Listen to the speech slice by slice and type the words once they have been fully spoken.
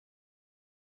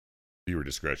Viewer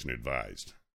discretion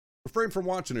advised. Refrain from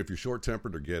watching if you're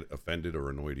short-tempered or get offended or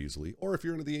annoyed easily, or if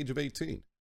you're under the age of 18.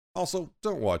 Also,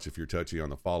 don't watch if you're touchy on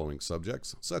the following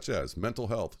subjects, such as mental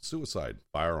health, suicide,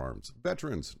 firearms,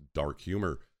 veterans, dark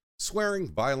humor, swearing,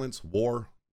 violence, war,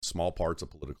 small parts of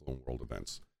political and world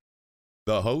events.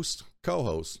 The host,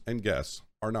 co-hosts, and guests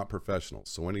are not professionals,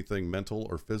 so anything mental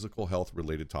or physical health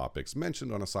related topics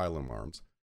mentioned on Asylum Arms,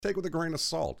 take with a grain of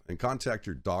salt and contact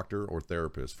your doctor or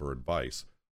therapist for advice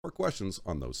or questions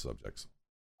on those subjects.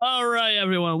 All right,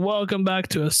 everyone. Welcome back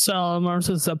to Asylum Arms.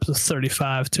 This is episode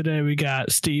 35. Today we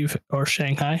got Steve, or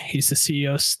Shanghai. He's the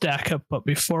CEO of Stackup. But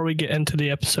before we get into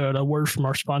the episode, a word from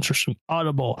our sponsors from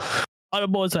Audible.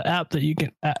 Audible is an app that you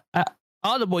can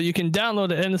Audible, you can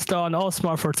download and install on all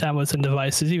smartphone tablets and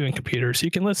devices, even computers. You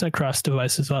can listen across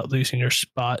devices without losing your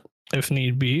spot if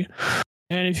need be.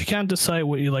 And if you can't decide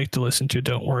what you like to listen to,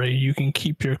 don't worry. You can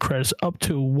keep your credits up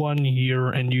to 1 year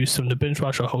and use them to binge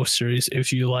watch a whole series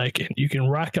if you like. And you can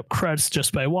rack up credits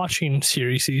just by watching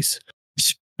series.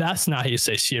 That's not how you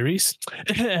say series.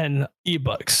 And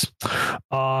ebooks.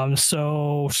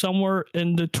 So somewhere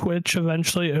in the Twitch,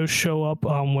 eventually it'll show up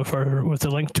with a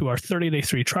link to our 30-day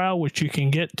free trial, which you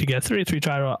can get to get 30-day free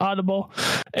trial on Audible.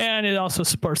 And it also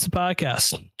supports the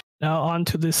podcast. Now on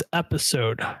to this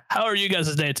episode. How are you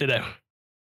guys' day today?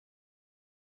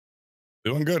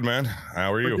 Doing good, man.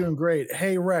 How are you? We're doing great.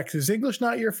 Hey, Rex, is English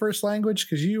not your first language?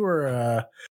 Because you were...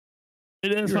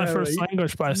 It is my first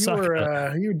language, but I suck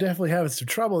at it. You were definitely having some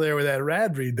trouble there with that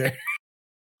rad read there.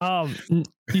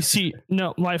 You see,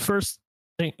 no, my first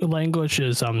language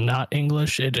is not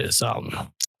English. It is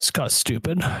it's called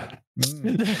stupid. Oh,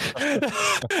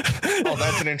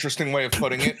 that's an interesting way of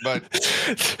putting it, but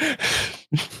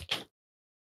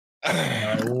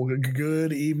well,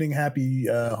 good evening, happy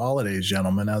holidays,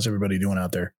 gentlemen. How's everybody doing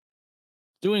out there?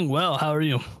 Doing well. How are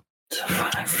you?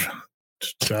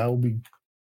 I'll be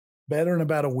better in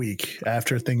about a week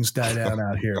after things die down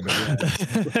out here. But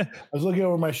yeah, I was looking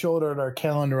over my shoulder at our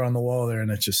calendar on the wall there,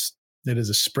 and it is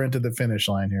a sprint to the finish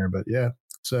line here. But yeah,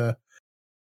 it's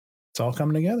all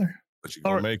coming together. But you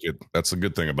gonna make it. That's the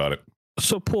good thing about it.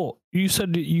 So, Paul, you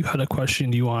said that you had a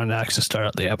question you wanted to actually start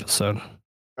out the episode.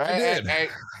 Hey,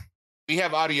 we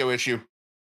have audio issue.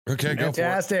 Okay, go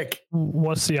fantastic.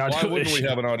 What's the audio issue? Why wouldn't we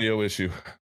have an audio issue?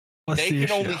 They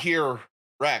can only hear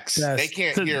Rex. Yes. They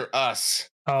can't hear us.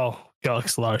 Oh,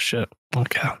 Galaxy, a lot of shit.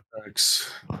 Okay.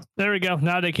 Thanks. There we go.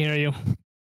 Now they can hear you.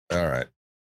 All right.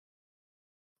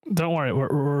 Don't worry.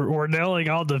 We're nailing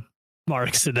all the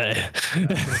marks today. I'm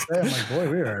like,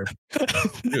 boy, we are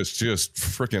just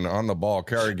freaking on the ball.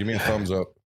 Carrie, give me a thumbs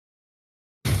up.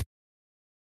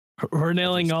 We're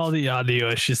nailing all the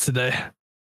audio issues today.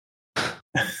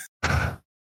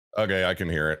 Okay, I can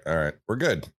hear it. All right. We're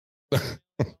good.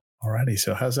 Alrighty,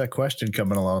 so how's that question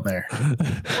coming along there?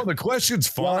 Well, the question's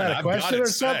fine. A question or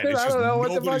something? I don't know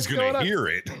what the fuck's going on. Hear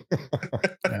it.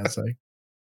 Yeah, it's like...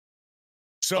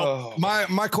 So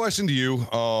my question to you,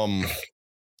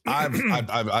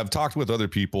 I've talked with other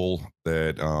people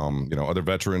that other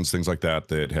veterans, things like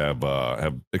that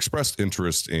have expressed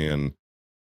interest in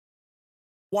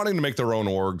wanting to make their own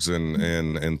orgs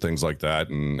and things like that,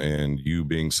 and you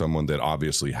being someone that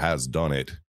obviously has done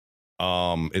it.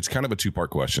 It's kind of a two-part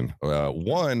question.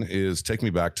 One is take me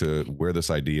back to where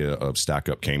this idea of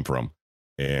Stackup came from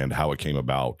and how it came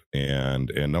about.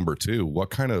 And number two, what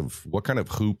kind of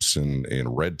hoops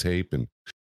and red tape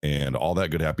and all that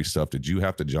good happy stuff did you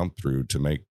have to jump through to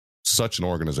make such an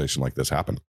organization like this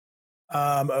happen?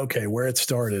 Okay, where it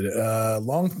started.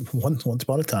 Once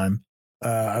upon a time,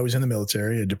 I was in the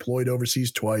military. I deployed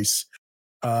overseas twice.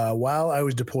 While I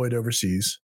was deployed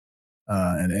overseas,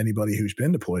 and anybody who's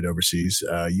been deployed overseas,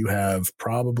 you have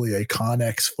probably a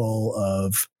Connex full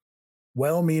of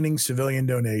well-meaning civilian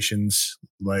donations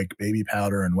like baby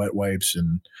powder and wet wipes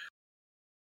and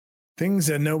things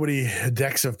that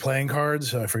decks of playing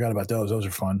cards. I forgot about those. Those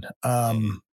are fun.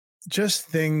 Just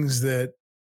things that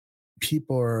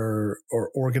people or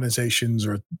organizations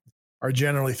are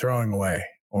generally throwing away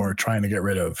or trying to get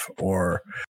rid of or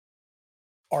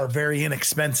are very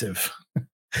inexpensive.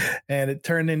 And it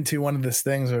turned into one of those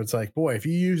things where it's like, boy, if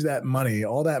you use that money,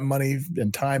 all that money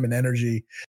and time and energy,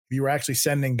 if you were actually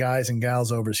sending guys and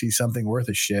gals overseas something worth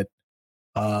a shit,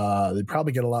 they'd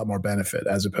probably get a lot more benefit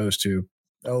as opposed to,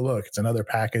 oh, look, it's another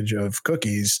package of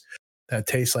cookies that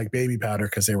taste like baby powder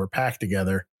because they were packed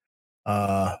together.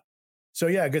 So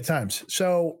yeah, good times.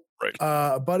 So right.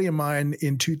 A buddy of mine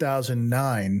in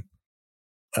 2009,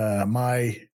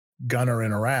 my gunner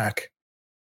in Iraq,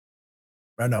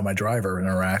 my driver in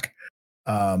Iraq,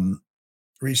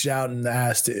 reached out and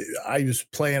asked. I was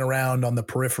playing around on the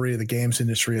periphery of the games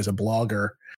industry as a blogger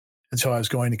And so I was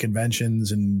going to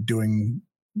conventions and doing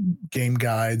game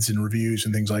guides and reviews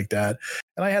and things like that.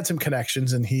 And I had some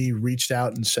connections, and he reached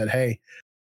out and said, hey,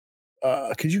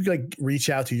 could you like reach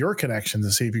out to your connections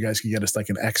and see if you guys could get us like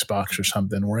an Xbox or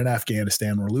something? We're in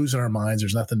Afghanistan. We're losing our minds.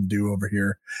 There's nothing to do over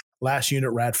here. Last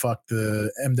unit rat fucked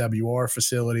the MWR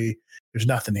facility. There's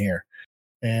nothing here.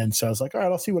 And so I was like, all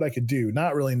right, I'll see what I could do.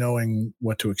 Not really knowing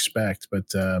what to expect,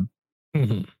 but so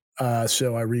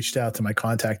I reached out to my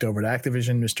contact over at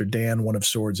Activision, Mr. Dan, one of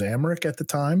Swords Amric at the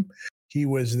time. He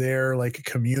was there like a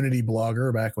community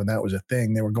blogger back when that was a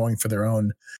thing. They were going for their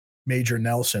own Major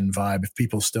Nelson vibe, if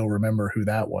people still remember who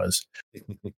that was.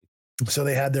 So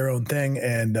they had their own thing,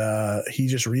 and he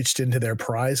just reached into their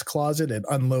prize closet and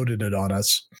unloaded it on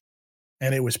us.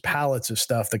 And it was pallets of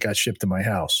stuff that got shipped to my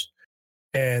house.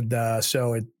 And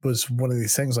so it was one of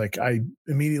these things, like I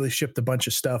immediately shipped a bunch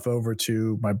of stuff over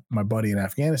to my buddy in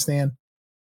Afghanistan.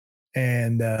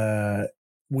 And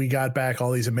we got back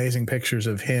all these amazing pictures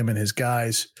of him and his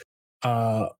guys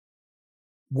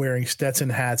wearing Stetson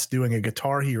hats, doing a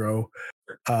Guitar Hero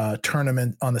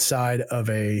tournament on the side of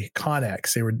a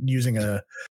Connex. They were using a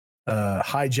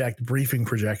hijacked briefing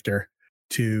projector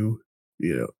to,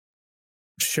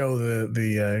 show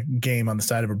the game on the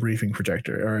side of a briefing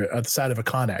projector or at the side of a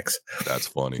Connex. That's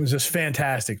funny. It was just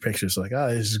fantastic pictures. Like, oh,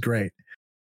 this is great.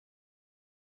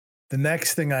 The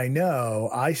next thing I know,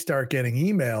 I start getting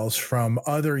emails from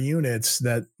other units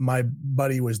that my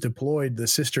buddy was deployed, the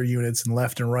sister units and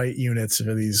left and right units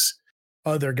for these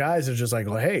other guys are just like,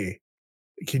 well, hey,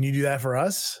 can you do that for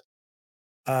us?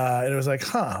 And it was like,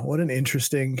 what an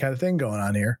interesting kind of thing going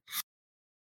on here.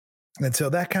 And so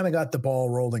that kind of got the ball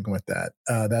rolling with that.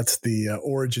 That's the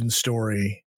origin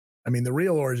story. I mean, the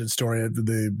real origin story of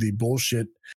the bullshit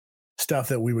stuff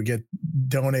that we would get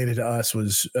donated to us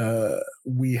was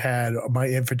we had my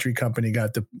infantry company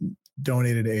got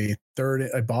donated a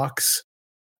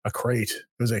crate. It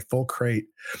was a full crate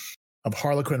of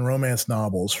Harlequin romance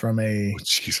novels from a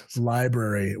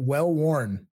library, well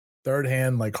worn, third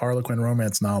hand, like Harlequin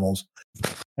romance novels.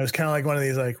 It was kind of like one of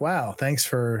these, like, wow, thanks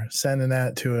for sending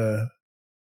that to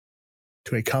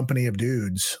a company of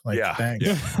dudes. Like, thanks.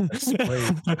 Yeah. That's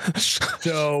great.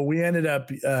 So we ended up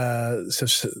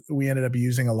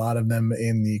using a lot of them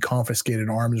in the confiscated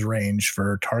arms range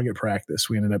for target practice.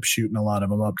 We ended up shooting a lot of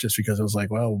them up just because it was like,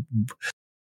 well,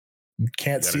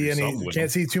 can't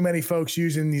see too many folks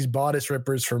using these bodice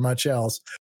rippers for much else,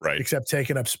 right? Except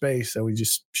taking up space. So we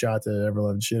just shot the ever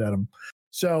loving shit out of them.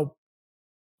 So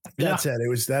that's it.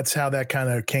 That's how that kind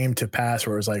of came to pass,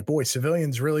 where it was like, boy,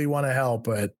 civilians really want to help,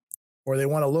 or they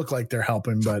want to look like they're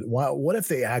helping, but what if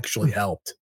they actually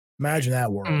helped? Imagine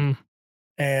that world.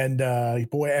 And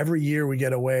boy, every year we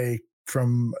get away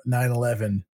from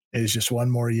 9/11 is just one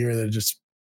more year that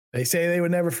they say they would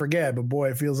never forget, but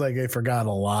boy, it feels like they forgot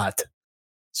a lot.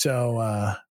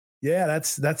 So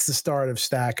that's the start of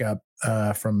Stackup.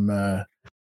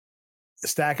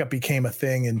 Stackup became a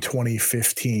thing in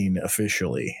 2015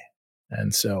 officially.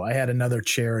 And so I had another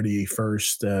charity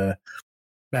first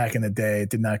back in the day. It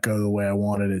did not go the way I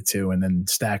wanted it to. And then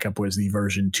Stackup was the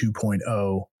version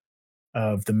 2.0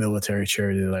 of the military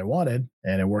charity that I wanted.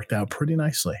 And it worked out pretty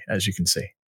nicely, as you can see.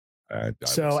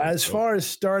 So as far as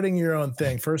starting your own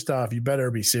thing, first off, you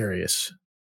better be serious.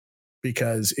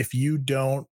 Because if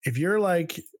you're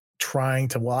like trying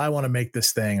to, well, I want to make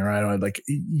this thing, or I don't like,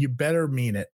 you better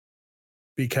mean it.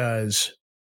 Because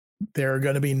there are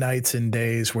going to be nights and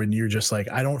days when you're just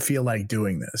like, I don't feel like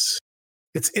doing this.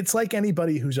 It's like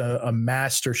anybody who's a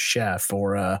master chef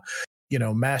or a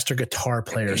master guitar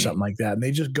player or something like that, and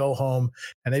they just go home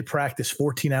and they practice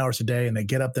 14 hours a day, and they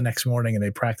get up the next morning and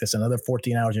they practice another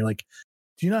 14 hours. And you're like,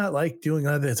 do you not like doing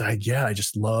other things? I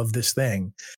just love this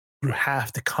thing. You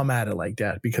have to come at it like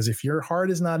that, because if your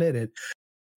heart is not in it,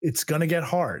 it's going to get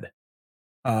hard.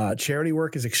 Charity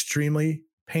work is extremely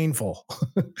painful.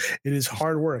 It is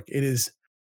hard work. It is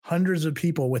hundreds of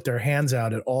people with their hands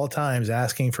out at all times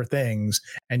asking for things,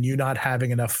 and you not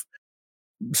having enough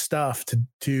stuff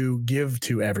to give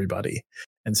to everybody.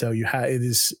 And so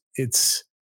it's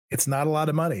not a lot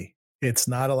of money. It's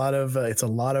not a lot of it's a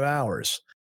lot of hours.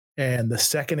 And the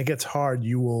second it gets hard,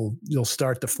 you'll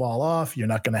start to fall off. You're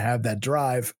not going to have that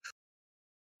drive,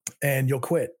 and you'll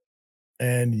quit.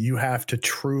 And you have to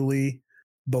truly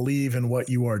believe in what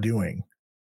you are doing.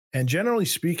 And generally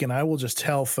speaking, I will just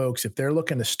tell folks, if they're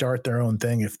looking to start their own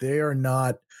thing, if they are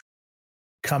not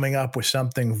coming up with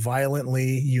something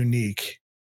violently unique,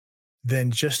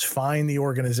 then just find the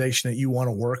organization that you want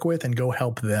to work with and go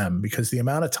help them, because the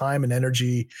amount of time and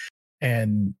energy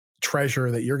and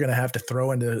treasure that you're going to have to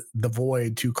throw into the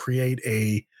void to create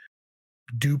a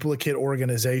duplicate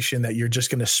organization that you're just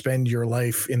going to spend your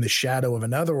life in the shadow of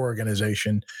another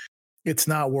organization, it's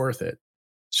not worth it.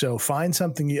 So find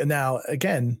something. Now,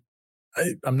 again,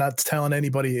 I'm not telling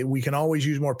anybody, we can always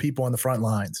use more people on the front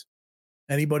lines.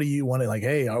 Anybody you want to, like,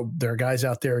 hey, there are guys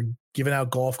out there giving out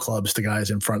golf clubs to guys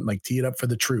in front, like tee it up for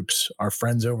the troops, our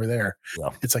friends over there. Yeah.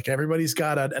 It's like everybody's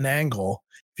got an angle.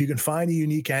 If you can find a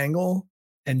unique angle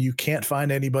and you can't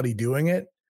find anybody doing it,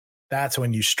 that's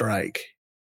when you strike.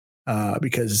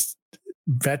 Because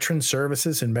veteran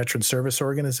services and veteran service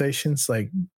organizations, like,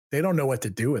 they don't know what to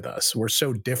do with us. We're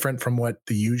so different from what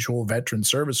the usual veteran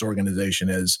service organization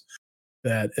is,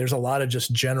 that there's a lot of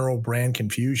just general brand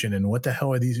confusion. And what the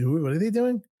hell are these? What are they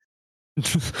doing?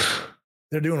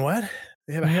 They're doing what?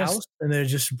 They have a house and they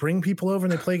just bring people over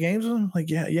and they play games with them. Like,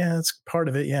 yeah, that's part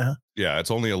of it. Yeah. Yeah.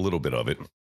 It's only a little bit of it.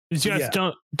 You guys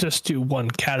don't just do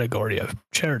one category of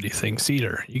charity things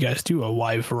either. You guys do a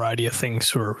wide variety of things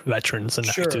for veterans and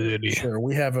activity. Sure.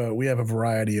 We have a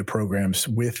variety of programs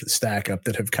with Stackup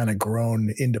that have kind of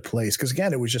grown into place. Because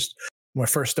again, it was just, when I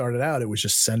first started out, it was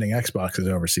just sending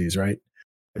Xboxes overseas, right?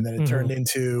 And then it turned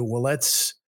into, well,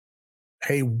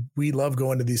 hey, we love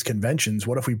going to these conventions.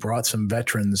 What if we brought some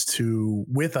veterans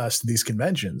with us to these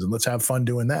conventions, and let's have fun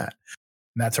doing that?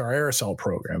 And that's our aerosol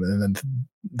program. And then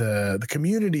the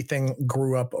community thing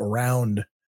grew up around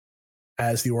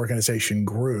as the organization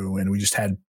grew. And we just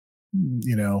had,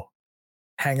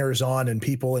 hangers on and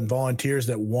people and volunteers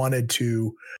that I want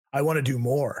to do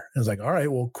more. And I was like, all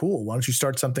right, well, cool. Why don't you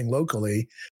start something locally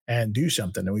and do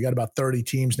something? And we got about 30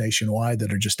 teams nationwide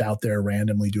that are just out there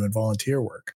randomly doing volunteer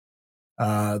work.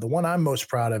 The one I'm most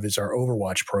proud of is our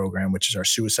Overwatch program, which is our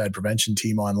suicide prevention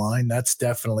team online. That's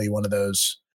definitely one of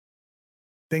those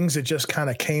things that just kind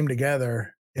of came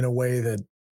together in a way that,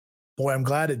 boy, I'm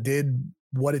glad it did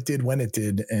what it did when it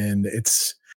did. And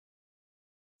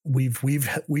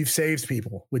we've saved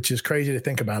people, which is crazy to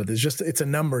think about it. It's a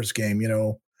numbers game,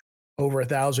 over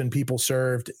 1,000 people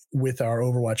served with our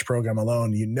Overwatch program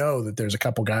alone. That there's a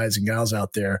couple guys and gals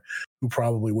out there who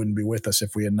probably wouldn't be with us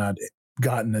if we had not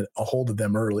gotten a hold of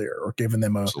them earlier or given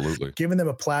them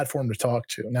a platform to talk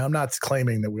to. Now, I'm not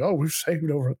claiming that we've saved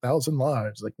over 1,000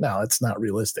 lives. Like, no, it's not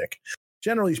realistic.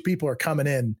 Generally, these people are coming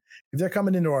in. If they're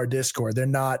coming into our Discord, they're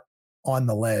not on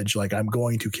the ledge like, I'm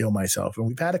going to kill myself. And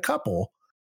we've had a couple.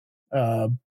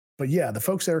 But yeah, the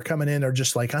folks that are coming in are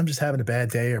just like, I'm just having a bad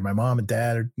day, or my mom and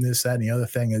dad, or this, that, and the other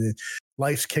thing. And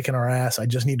life's kicking our ass. I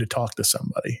just need to talk to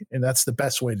somebody. And that's the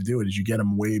best way to do it, is you get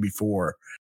them way before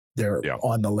they're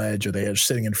on the ledge, or they are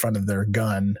sitting in front of their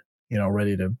gun,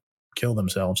 ready to kill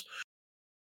themselves.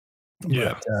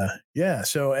 Yeah. But,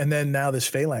 so, and then now this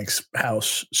Phalanx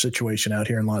house situation out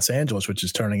here in Los Angeles, which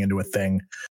is turning into a thing.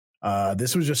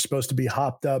 This was just supposed to be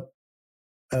hopped up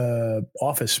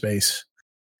office space.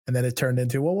 And then it turned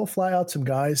into, well, we'll fly out some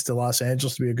guys to Los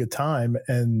Angeles to be a good time.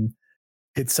 And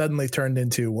it suddenly turned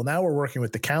into, well, now we're working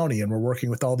with the county, and we're working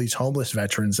with all these homeless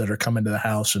veterans that are coming to the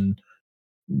house and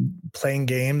playing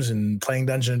games and playing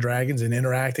Dungeons and Dragons and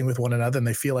interacting with one another. And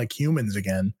they feel like humans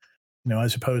again,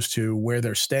 as opposed to where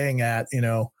they're staying at.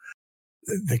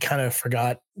 They kind of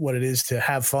forgot what it is to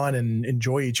have fun and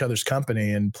enjoy each other's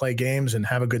company and play games and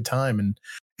have a good time. And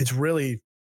it's really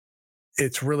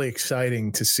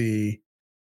exciting to see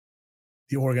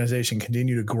the organization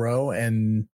continue to grow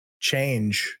and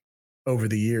change over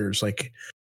the years. Like,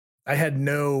 I had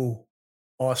no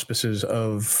auspices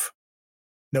of,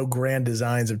 no grand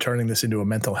designs of turning this into a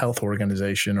mental health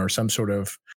organization or some sort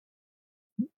of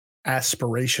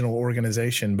aspirational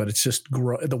organization, but it's just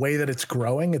the way that it's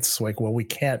growing. It's like, well, we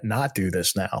can't not do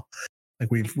this now. Like,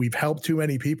 we've helped too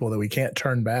many people that we can't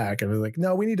turn back. And we're like,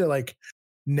 no, we need to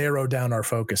narrow down our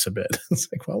focus a bit. It's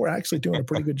like, well, we're actually doing a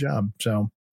pretty good job. So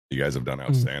you guys have done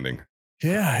outstanding.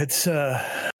 Yeah, it's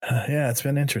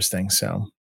been interesting. So,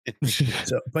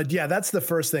 but yeah, that's the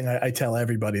first thing I tell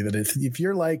everybody, that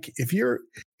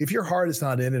if your heart is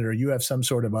not in it, or you have some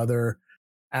sort of other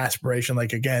aspiration,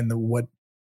 like, again, what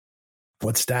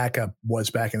Stackup was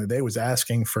back in the day was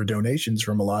asking for donations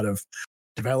from a lot of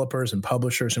developers and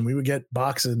publishers, and we would get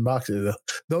boxes and boxes.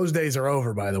 Those days are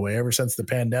over, by the way. Ever since the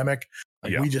pandemic,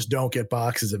 we just don't get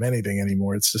boxes of anything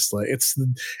anymore. It's just like, it's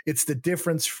the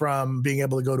difference from being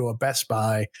able to go to a Best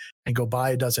Buy and go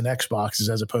buy a dozen Xboxes,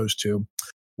 as opposed to,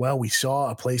 well, we saw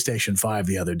a PlayStation 5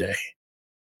 the other day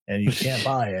and you can't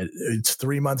buy it. It's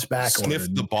 3 months back. Sniff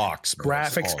the box.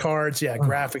 Graphics cards. Yeah.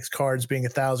 Graphics cards being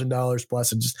 $1,000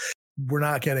 plus, and just, we're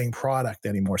not getting product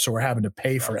anymore. So we're having to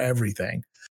pay for everything.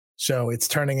 So it's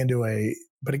turning into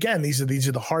but again, these are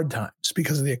the hard times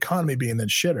because of the economy being the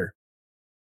shitter.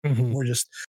 Mm-hmm.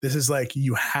 This is like,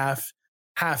 you have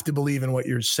to believe in what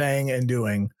you're saying and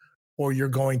doing, or you're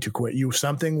going to quit.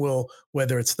 Something will,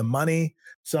 whether it's the money,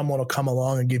 someone will come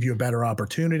along and give you a better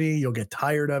opportunity. You'll get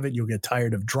tired of it. You'll get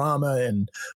tired of drama and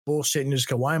bullshit, and you just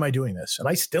go, why am I doing this? And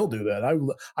I still do that.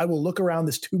 I will look around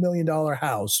this $2 million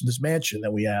house, this mansion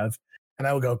that we have, and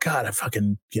I will go, God, I'm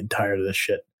fucking getting tired of this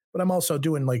shit. But I'm also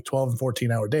doing like 12 and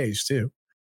 14-hour days too.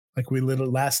 Like we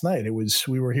literally last night,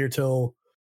 we were here till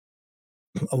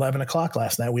 11 o'clock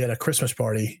last night. We had a Christmas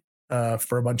party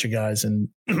for a bunch of guys, and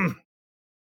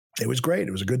it was great.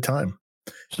 It was a good time.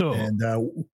 So, and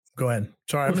go ahead.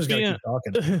 Sorry, I'm just going to keep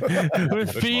talking.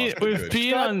 with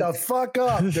being Shut on the fuck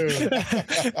up, dude.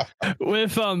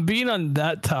 with being on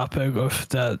that topic of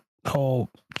that whole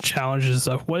challenges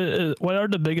stuff, what are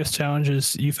the biggest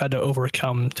challenges you've had to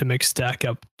overcome to make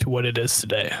Stackup to what it is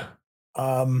today?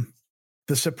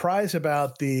 The surprise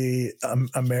about the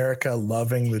America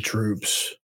loving the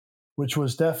troops, which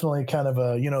was definitely kind of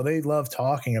a, they love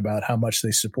talking about how much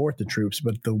they support the troops,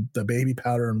 but the baby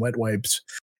powder and wet wipes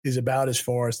is about as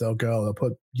far as they'll go. They'll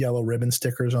put yellow ribbon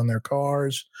stickers on their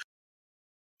cars.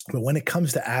 But when it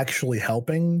comes to actually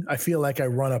helping, I feel like I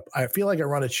run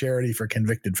a charity for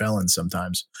convicted felons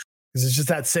sometimes, because it's just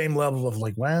that same level of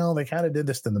like, well, they kind of did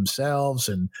this to themselves,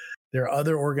 and there are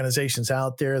other organizations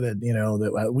out there that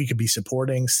that we could be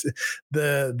supporting.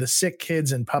 The sick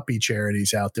kids and puppy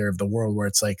charities out there of the world, where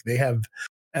it's like they have,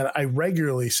 and I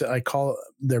regularly say, I call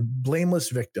they're blameless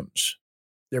victims.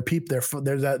 They're people. It's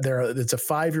a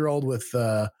 5-year-old with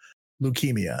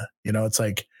leukemia. It's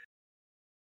like,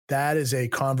 that is a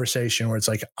conversation where it's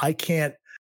like, I can't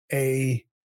a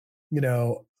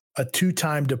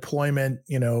 2-time deployment,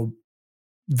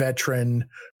 veteran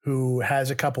who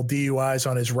has a couple DUIs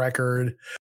on his record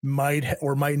might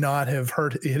or might not have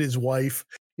hit his wife.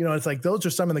 It's like, those are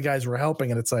some of the guys we're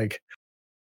helping. And it's like,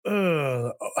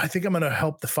 I think I'm going to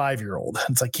help the 5-year-old.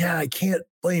 It's like, yeah, I can't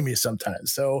blame you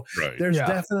sometimes. So there's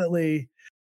definitely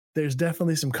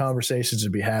some conversations to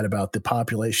be had about the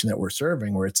population that we're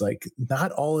serving, where it's like,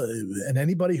 not all, and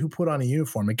anybody who put on a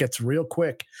uniform, it gets real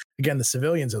quick. Again, the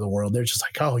civilians of the world, they're just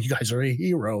like, oh, you guys are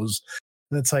heroes.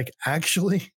 And it's like,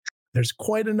 actually, there's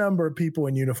quite a number of people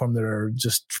in uniform that are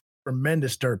just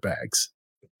tremendous dirtbags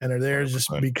and are there just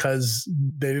because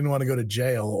they didn't want to go to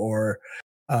jail, or,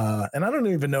 and I don't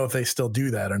even know if they still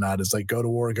do that or not. It's like, go to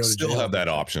war, go to jail. Still have that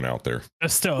option out there.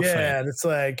 That's still and it's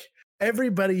like,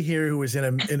 everybody here who was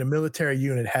in a military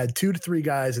unit had 2 to 3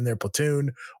 guys in their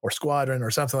platoon or squadron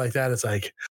or something like that. It's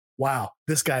like, wow,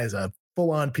 this guy is a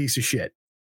full-on piece of shit.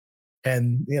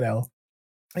 And,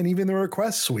 and even the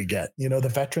requests we get,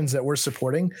 the veterans that we're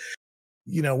supporting,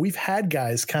 we've had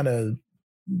guys kind of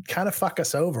fuck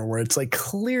us over, where it's like,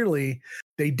 clearly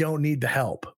they don't need the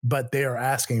help, but they are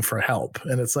asking for help.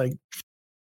 And it's like,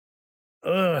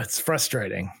 it's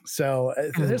frustrating. So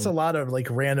there's a lot of like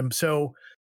random. So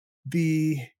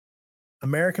the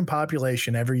American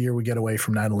population, every year we get away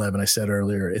from 9/11, I said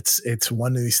earlier, it's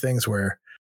one of these things where,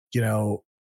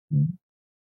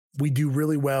 we do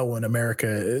really well when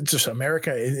America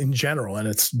in general, and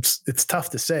it's tough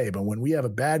to say, but when we have a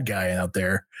bad guy out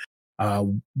there,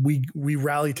 we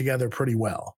rally together pretty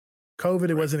well. COVID,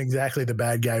 it wasn't exactly the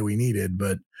bad guy we needed,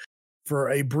 but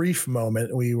for a brief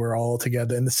moment, we were all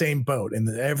together in the same boat, and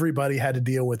everybody had to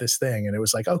deal with this thing. And it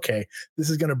was like, okay, this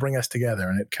is going to bring us together.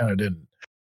 And it kind of didn't,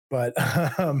 but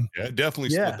it definitely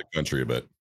split the country a bit.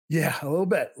 Yeah, a little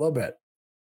bit.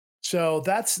 So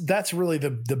that's really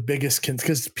the biggest,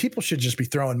 because people should just be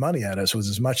throwing money at us, was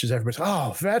as much as everybody's,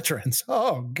 oh, veterans,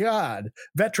 oh God,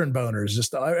 veteran boners,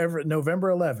 just every November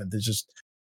 11th is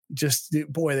just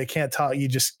boy, they can't talk.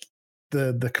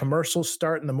 The commercials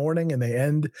start in the morning and they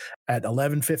end at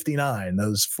 11:59.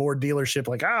 Those Ford dealership,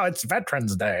 like, oh, it's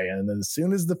Veterans Day, and then as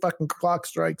soon as the fucking clock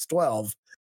strikes 12,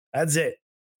 that's it.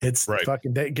 It's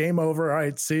fucking game over. All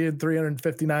right, see you in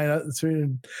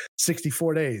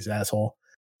 364 days, asshole.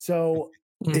 So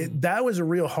that was a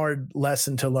real hard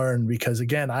lesson to learn, because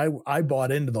again, I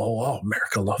bought into the whole, oh,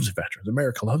 America loves veterans.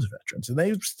 America loves veterans, and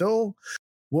they still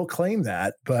will claim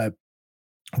that, but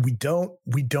we don't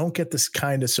get this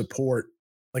kind of support.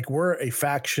 Like, we're a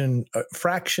fraction of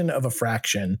a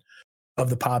fraction of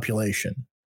the population.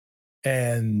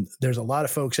 And there's a lot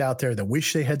of folks out there that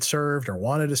wish they had served or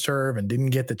wanted to serve and didn't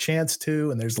get the chance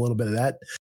to. And there's a little bit of that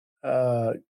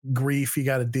grief you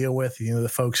got to deal with. The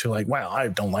folks who are like, well, I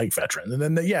don't like veterans. And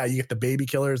then you get the baby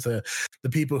killers, the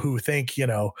people who think,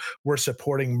 we're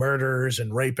supporting murderers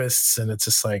and rapists. And it's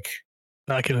just like,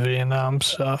 like in Vietnam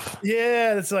stuff.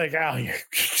 Yeah, it's like, oh, you're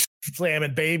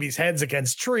slamming babies' heads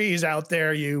against trees out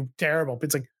there, you terrible.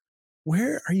 It's like,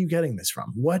 where are you getting this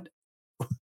from? What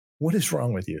is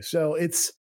wrong with you? So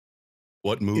it's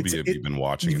What movie have you been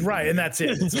watching? Right, and that's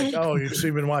it. It's like, oh, you've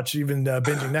been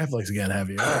binging Netflix again, have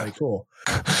you? All right, cool.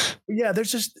 Yeah,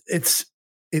 there's just it's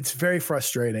very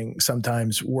frustrating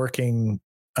sometimes working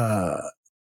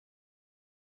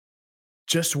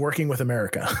just working with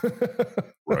America.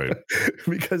 Right.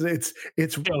 Because it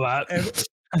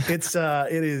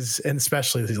is, and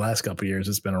especially these last couple of years,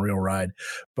 it's been a real ride.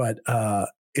 But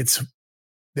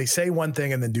they say one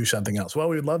thing and then do something else. Well,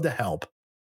 we would love to help.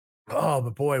 Oh,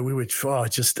 but boy, we would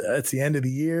just it's the end of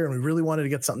the year and we really wanted to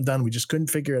get something done. We just couldn't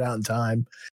figure it out in time.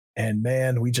 And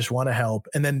man, we just want to help.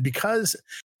 And then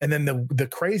the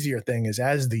crazier thing is,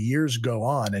 as the years go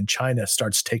on and China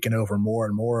starts taking over more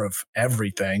and more of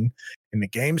everything in the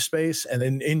game space and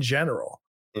in general,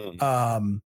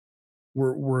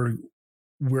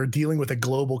 we're dealing with a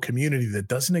global community that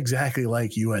doesn't exactly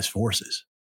like U.S. forces.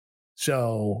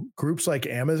 So groups like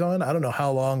Amazon, I don't know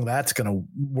how long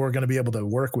we're going to be able to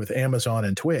work with Amazon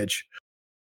and Twitch,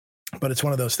 but it's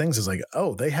one of those things is like,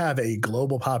 oh, they have a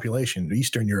global population,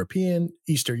 Eastern Europe,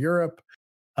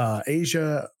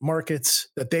 Asia markets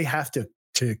that they have to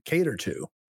cater to.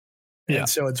 Yeah. And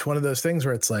so it's one of those things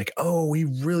where it's like, oh, we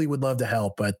really would love to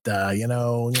help, but not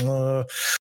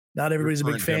everybody's a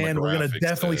big fan. We're going to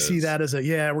definitely see that as a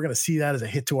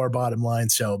hit to our bottom line.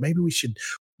 So maybe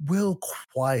we'll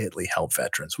quietly help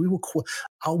veterans. We'll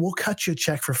cut you a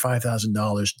check for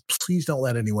 $5,000. Please don't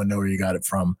let anyone know where you got it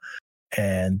from.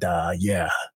 And this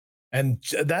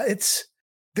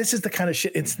is the kind of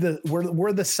shit.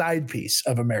 We're the side piece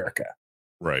of America.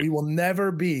 Right. We will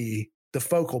never be the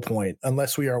focal point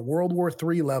unless we are World War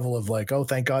III level of like, oh,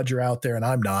 thank God you're out there and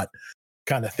I'm not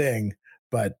kind of thing.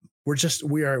 But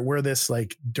we're this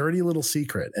like dirty little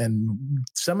secret. And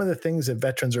some of the things that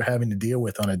veterans are having to deal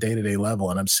with on a day-to-day level,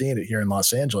 and I'm seeing it here in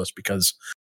Los Angeles because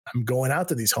I'm going out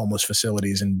to these homeless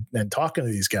facilities and talking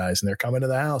to these guys, and they're coming to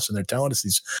the house and they're telling us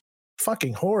these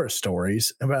fucking horror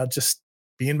stories about just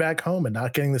being back home and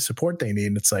not getting the support they need.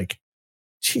 And it's like,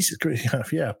 Jesus Christ,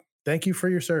 yeah, thank you for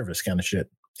your service kind of shit,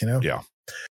 Yeah.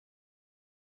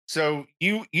 So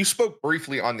you spoke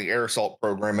briefly on the air assault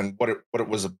program and what it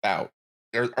was about.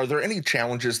 Are there any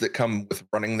challenges that come with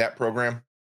running that program?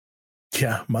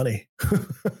 Yeah, money.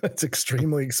 It's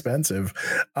extremely expensive.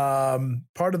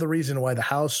 Part of the reason why the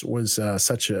house was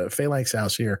such a Phalanx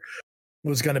house here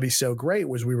was going to be so great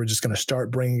was we were just going to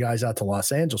start bringing guys out to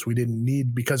Los Angeles. We didn't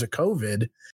need, because of COVID,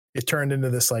 it turned into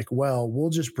this like, well,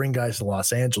 we'll just bring guys to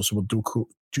Los Angeles. We'll do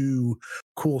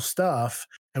cool stuff.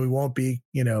 And we won't be,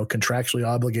 contractually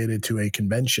obligated to a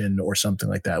convention or something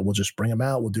like that. We'll just bring them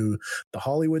out. We'll do the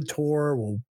Hollywood tour.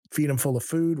 We'll feed them full of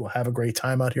food. We'll have a great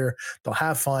time out here. They'll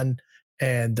have fun.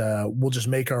 And we'll just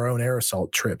make our own air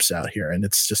assault trips out here. And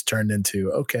it's just turned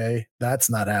into, okay, that's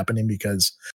not happening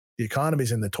because the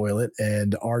economy's in the toilet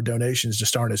and our donations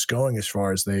just aren't as going as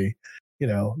far as they,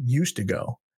 used to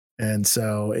go. And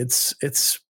so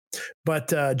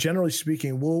but generally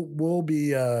speaking, we'll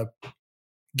be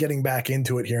getting back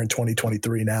into it here in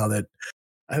 2023 now that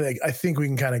I think we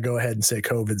can kind of go ahead and say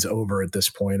COVID's over at this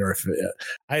point. Or if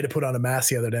I had to put on a mask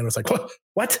the other day and was like,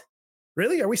 what?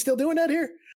 Really? Are we still doing that here?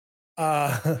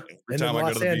 Every time I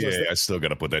go to the VA, I still got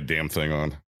to put that damn thing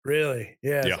on. Really?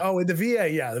 Yeah. Oh, in the VA.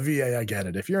 Yeah. The VA. I get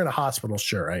it. If you're in a hospital,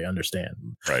 sure. I understand.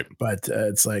 Right. But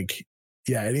it's like,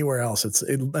 yeah, anywhere else.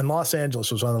 And Los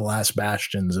Angeles was one of the last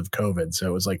bastions of COVID. So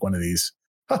it was like one of these,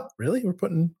 really? We're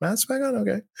putting masks back on?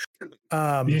 Okay.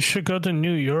 You should go to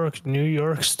New York. New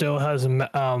York still has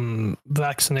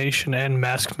vaccination and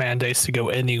mask mandates to go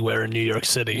anywhere in New York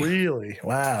City. Really?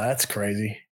 Wow, that's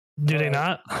crazy. Do they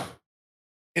not?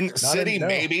 In the city,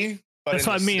 maybe. But that's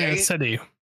what I mean in the city.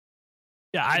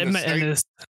 Yeah, I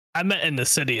meant in the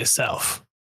city itself.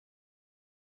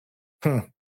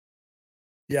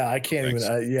 Yeah, I can't even.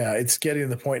 It's getting to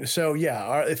the point. So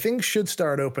yeah, things should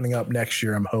start opening up next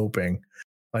year. I'm hoping.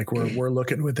 Like we're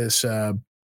looking with this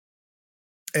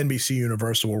NBC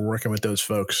Universal. We're working with those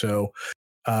folks. So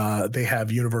they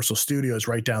have Universal Studios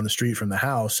right down the street from the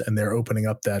house, and they're opening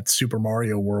up that Super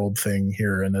Mario World thing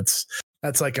here. And that's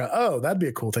like that'd be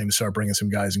a cool thing to start bringing some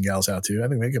guys and gals out to. I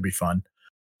think they could be fun.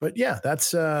 But yeah,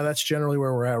 that's generally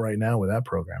where we're at right now with that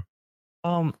program.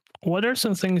 What are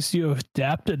some things you have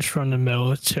adapted from the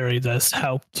military that's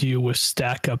helped you with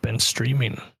Stackup and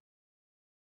streaming?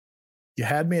 You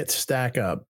had me at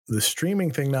Stackup. The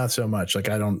streaming thing, not so much. Like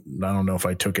I don't know if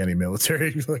I took any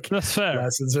military like that's fair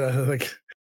lessons.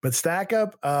 But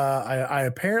Stackup, I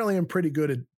apparently am pretty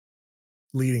good at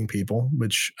leading people,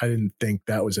 which I didn't think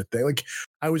that was a thing. Like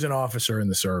I was an officer in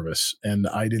the service, and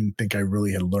I didn't think I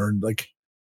really had learned. Like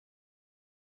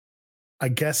I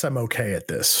guess I'm okay at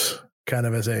this, kind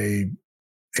of as a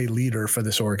a leader for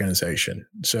this organization.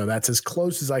 So that's as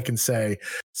close as I can say.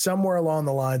 Somewhere along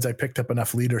the lines, I picked up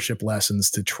enough leadership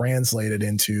lessons to translate it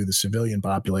into the civilian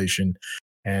population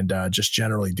and just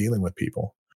generally dealing with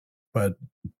people. But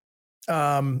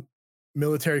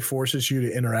military forces you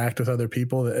to interact with other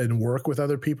people and work with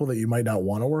other people that you might not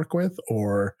want to work with,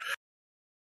 or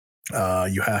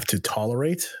you have to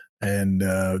tolerate, and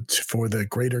for the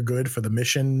greater good, for the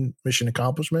mission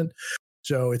accomplishment.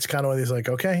 So it's kind of these like,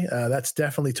 okay, that's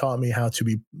definitely taught me how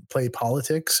to play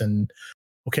politics, and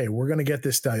okay, we're going to get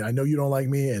this done. I know you don't like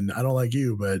me and I don't like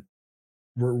you, but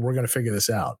we're going to figure this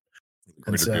out.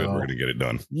 Greater so, good, we're going to get it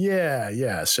done.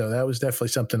 Yeah. So that was definitely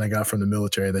something I got from the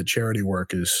military, that charity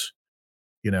work is,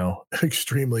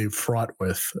 extremely fraught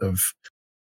with.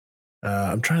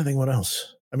 I'm trying to think what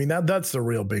else. I mean, that's the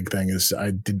real big thing is I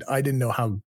didn't know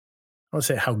how, I don't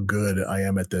say how good I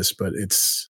am at this, but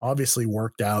it's obviously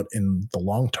worked out in the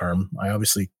long term. I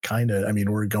obviously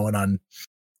we're going on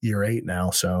year 8 now.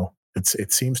 So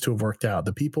it seems to have worked out.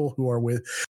 The people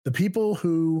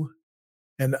who,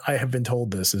 and I have been told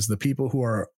this, is the people who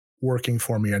are working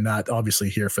for me are not obviously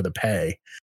here for the pay.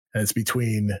 And it's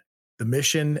between the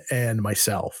mission and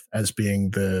myself as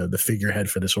being the figurehead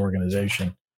for this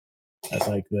organization. That's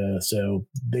like so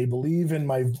they believe in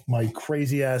my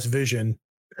crazy ass vision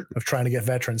of trying to get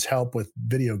veterans help with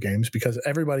video games, because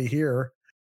everybody here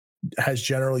has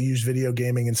generally used video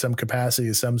gaming in some capacity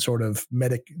as some sort of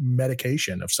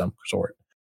medication of some sort.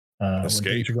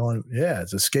 Escape.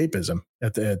 It's escapism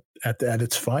at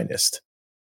its finest.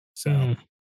 So, and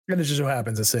it just so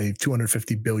happens it's a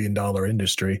 $250 billion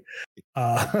industry.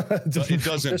 It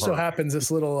doesn't. Just so happens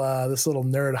this little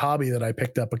nerd hobby that I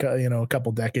picked up a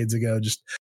couple decades ago just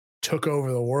took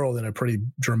over the world in a pretty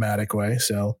dramatic way.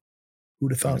 So,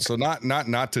 who'd have thought? So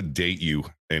not to date you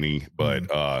any,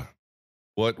 but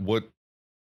what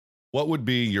would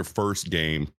be your first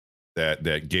game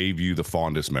that gave you the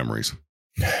fondest memories?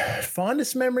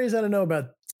 Fondest memories? I don't know about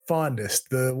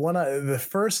fondest.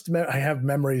 I have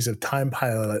memories of Time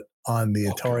Pilot on the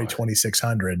Atari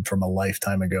 2600 from a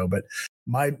lifetime ago. But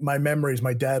my memories,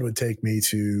 my dad would take me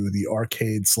to the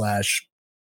arcade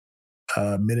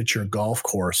 / miniature golf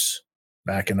course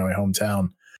back in my hometown.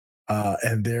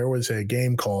 And there was a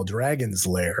game called Dragon's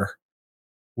Lair,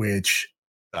 which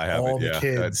all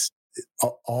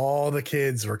the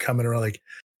kids were coming around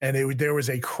and there was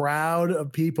a crowd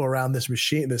of people around this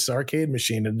arcade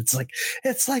machine. And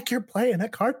it's like you're playing a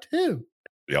cartoon.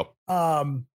 Yep.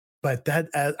 But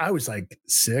I was like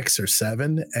 6 or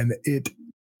 7 and it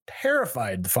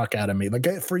terrified the fuck out of me.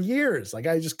 For years,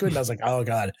 I just couldn't. I was like, oh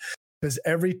God. Because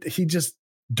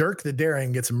Dirk the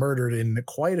Daring gets murdered in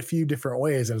quite a few different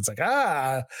ways. And it's like,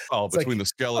 between the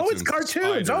skeletons. Oh, it's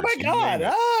cartoons. Spiders, oh my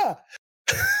God.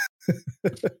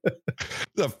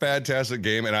 It's a fantastic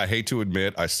game. And I hate to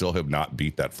admit, I still have not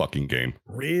beat that fucking game.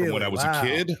 Really? From when I was a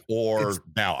kid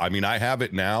now. I mean, I have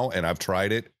it now and I've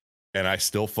tried it and I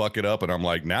still fuck it up. And I'm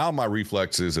like, now my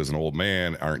reflexes as an old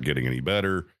man aren't getting any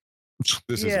better.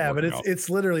 But it's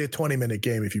literally a 20-minute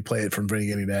game if you play it from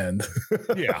beginning to end.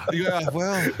 yeah.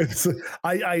 Well,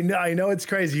 I know it's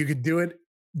crazy. You could do it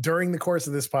during the course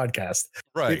of this podcast,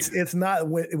 right? It's not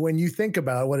when you think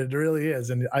about what it really is,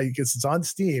 and I guess it's on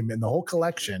Steam and the whole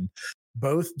collection,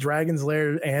 both Dragon's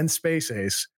Lair and Space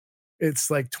Ace. It's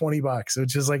like $20,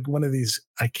 which is like one of these.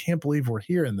 I can't believe we're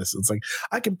hearing this. It's like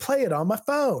I can play it on my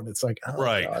phone. It's like, oh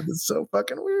right. God, it's so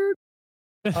fucking weird.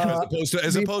 As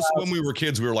opposed to when we were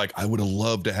kids, we were like, I would have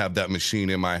loved to have that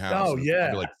machine in my house. Oh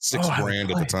yeah, like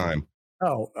 $6,000 at the time.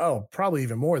 Oh, probably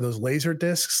even more. Those laser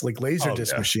discs,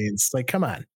 disc machines. Like, come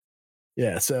on.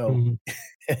 Yeah. So,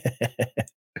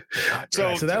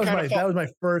 so that was my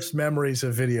first memories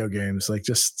of video games. Like,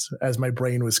 just as my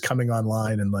brain was coming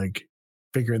online and like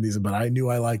figuring these, but I knew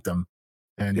I liked them.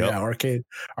 And arcade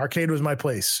was my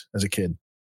place as a kid.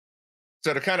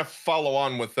 So to kind of follow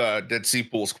on with Dead Sea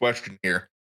Pool's question here,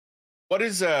 what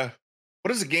is a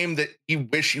game that you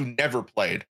wish you never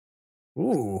played?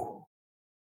 Ooh,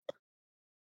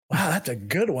 wow, that's a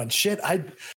good one. Shit,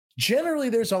 generally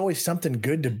there's always something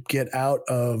good to get out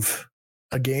of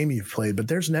a game you've played, but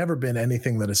there's never been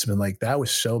anything that has been like that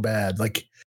was so bad. Like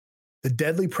the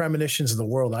Deadly Premonitions of the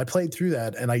World, I played through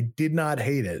that and I did not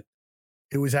hate it.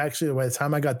 It was actually, by the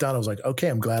time I got done, I was like, okay,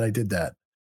 I'm glad I did that.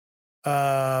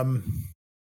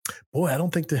 Boy, I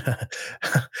don't think I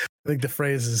think the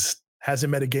phrase is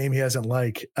hasn't met a game he hasn't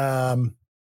liked. I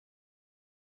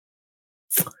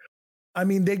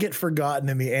mean, they get forgotten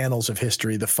in the annals of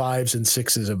history, the 5s and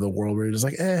 6s of the world, where it's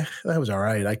like, that was all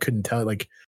right. I couldn't tell. Like,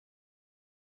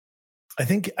 I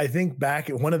think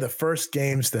back at one of the first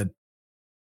games that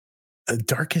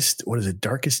Darkest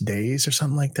Days or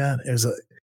something like that. It was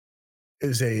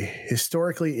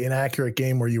historically inaccurate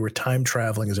game where you were time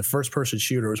traveling as a first person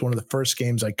shooter. It was one of the first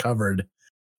games I covered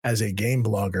as a game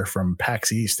blogger from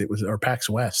PAX East. Or PAX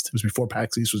West. It was before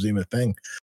PAX East was even a thing.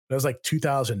 It was like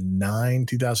 2009,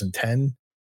 2010.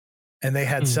 And they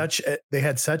had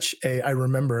I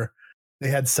remember they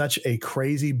had such a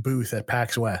crazy booth at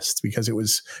PAX West because it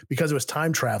was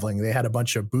time traveling. They had a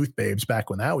bunch of booth babes back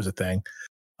when that was a thing,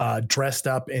 dressed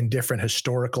up in different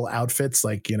historical outfits,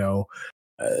 like,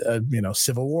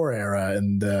 Civil War era.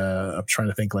 And I'm trying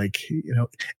to think, like,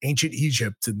 ancient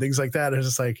Egypt and things like that. It was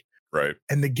just like, right.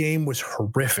 And the game was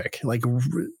horrific, like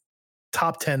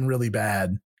top 10 really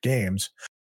bad games.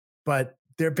 But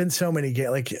there've been so many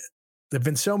games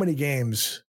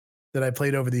that I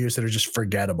played over the years that are just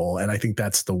forgettable. And I think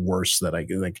that's the worst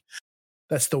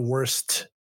that's the worst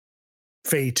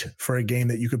fate for a game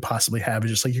that you could possibly have.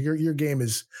 It's just like your game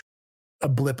is a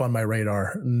blip on my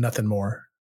radar, nothing more.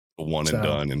 One and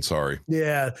done, and sorry.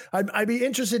 Yeah. I'd be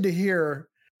interested to hear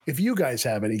if you guys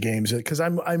have any games, because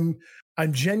I'm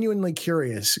genuinely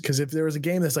curious, because if there was a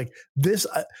game that's like this,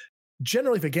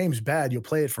 generally if a game's bad, you'll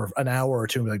play it for an hour or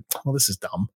two and be like, well, this is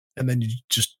dumb. And then you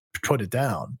just put it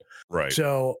down. Right.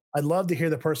 So I'd love to hear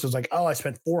the person who's like, oh, I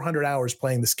spent 400 hours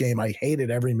playing this game. I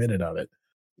hated every minute of it.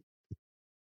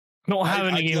 I don't have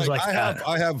any games like that.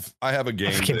 I have a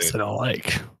game that I don't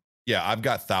like. Yeah, I've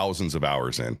got thousands of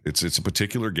hours in. It's a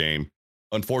particular game.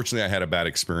 Unfortunately, I had a bad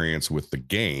experience with the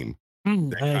game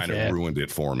that kind of ruined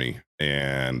it for me.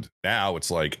 And now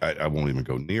it's like I won't even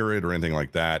go near it or anything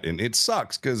like that. And it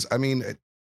sucks because, I mean,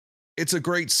 it's a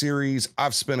great series.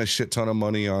 I've spent a shit ton of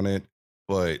money on it,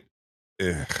 but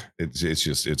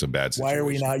it's a bad situation. Why are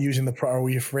we not using are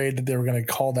we afraid that they were going to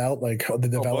call out, like the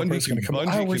developers going to come?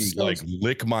 Bungie can like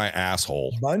lick my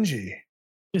asshole. Bungie.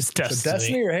 It's Destiny. So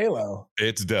Destiny or Halo?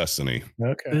 It's Destiny.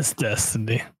 Okay. It's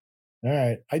Destiny. All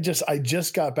right. I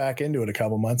just got back into it a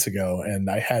couple months ago, and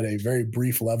I had a very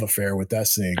brief love affair with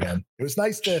Destiny again. It was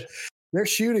nice their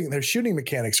shooting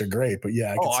mechanics are great, but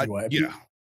yeah, I can see why. Yeah.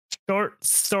 Short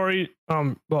story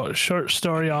on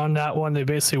that one. They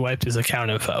basically wiped his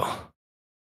account info.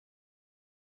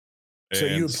 So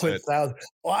you would put thousands.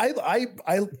 Well, I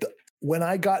when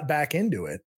I got back into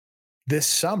it this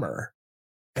summer,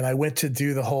 and I went to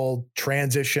do the whole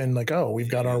transition, like, oh,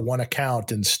 we've got our one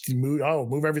account and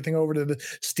move everything over to the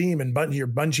Steam and your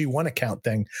Bungie one account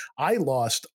thing. I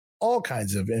lost all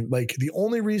kinds of, and like the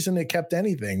only reason they kept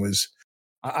anything was,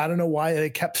 I don't know why they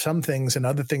kept some things and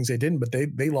other things they didn't, but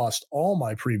they lost all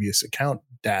my previous account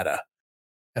data.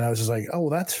 And I was just like, oh,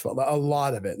 well, that's a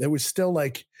lot of it. There was still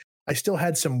like, I still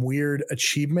had some weird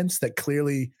achievements that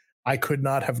clearly I could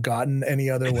not have gotten any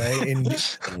other way.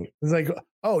 It's like,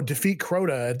 oh, defeat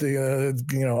Crota at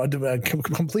the a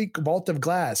complete vault of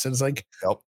glass. And it's like,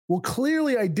 yep. Well,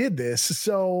 clearly I did this.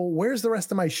 So where's the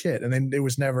rest of my shit? And then it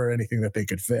was never anything that they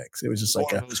could fix. It was just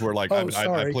like I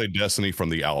played Destiny from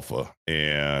the alpha,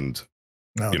 and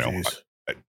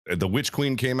the Witch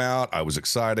Queen came out. I was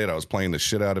excited. I was playing the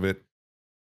shit out of it.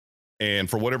 And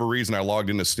for whatever reason, I logged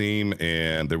into Steam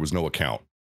and there was no account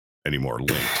anymore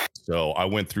linked. So I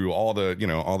went through all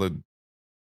the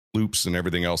loops and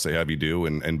everything else they have you do.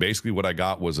 And basically what I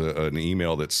got was an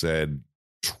email that said,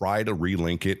 try to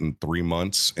relink it in 3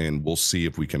 months and we'll see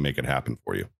if we can make it happen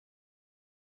for you.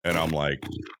 And I'm like,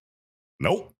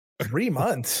 nope. 3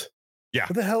 months? Yeah.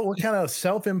 What the hell? What kind of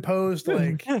self-imposed,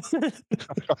 like,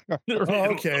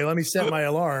 okay, let me set my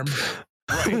alarm.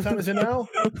 What time is it now?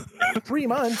 3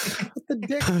 months? What the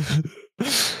dick?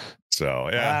 So,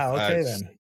 yeah. Wow, okay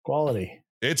then. Quality.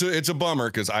 It's a bummer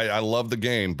because I love the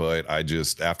game, but I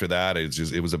just, after that,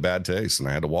 it was a bad taste and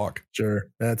I had to walk.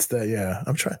 Sure. That's the, yeah.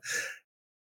 I'm trying.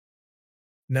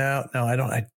 No, I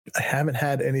don't. I haven't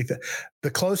had anything.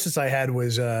 The closest I had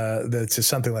was to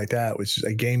something like that, which is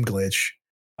a game glitch.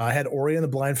 I had Ori and the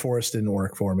Blind Forest didn't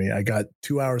work for me. I got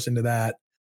 2 hours into that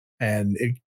and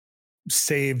it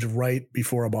saved right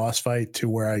before a boss fight to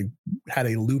where I had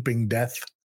a looping death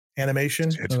animation.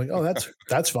 I was like, oh, that's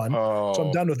fun. So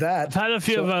I'm done with that. I've had a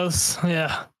few of those.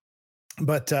 Yeah.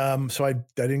 But so I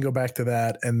didn't go back to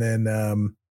that. And then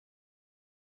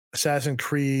Assassin's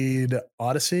Creed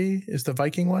Odyssey is the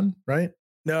Viking one, right?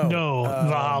 No,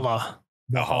 Valhalla.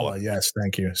 Valhalla, yes,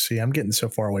 thank you. See, I'm getting so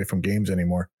far away from games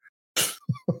anymore.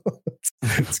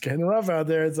 It's getting rough out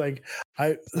there. It's like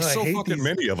there's so fucking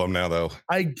many of them now, though.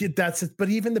 I get that's it, but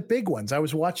even the big ones. I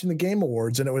was watching the Game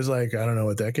Awards, and it was like, I don't know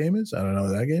what that game is. I don't know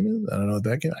what that game is. I don't know what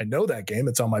that game. I know that game.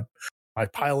 It's on my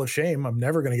pile of shame. I'm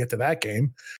never going to get to that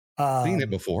game. Seen it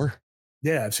before.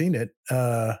 Yeah, I've seen it.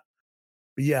 But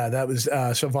yeah, that was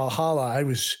so Valhalla. I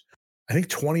was, I think,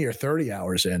 20 or 30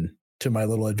 hours in to my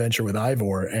little adventure with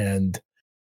Ivor, and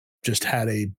just had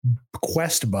a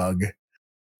quest bug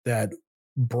that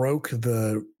broke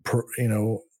the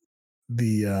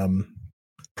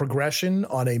progression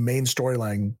on a main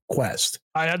storyline quest.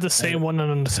 I had the same one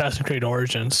on Assassin's Creed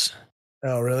Origins.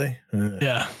 Oh, really?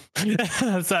 Yeah.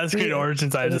 Assassin's Creed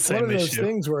Origins, I had the same issue. One of those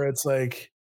things where it's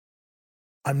like,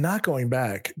 I'm not going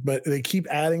back, but they keep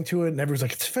adding to it, and everyone's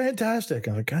like, it's fantastic.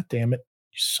 I'm like, God damn it,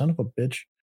 you son of a bitch.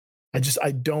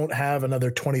 I don't have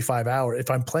another 25 hours.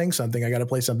 If I'm playing something, I got to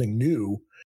play something new.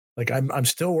 Like I'm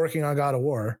still working on God of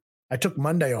War. I took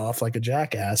Monday off like a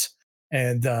jackass.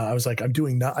 And I was like,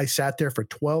 I sat there for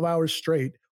 12 hours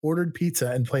straight, ordered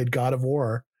pizza and played God of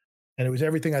War. And it was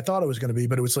everything I thought it was going to be.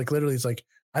 But it was like, literally, it's like,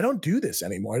 I don't do this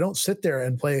anymore. I don't sit there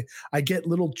and play. I get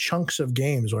little chunks of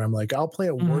games where I'm like, I'll play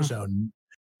a Warzone.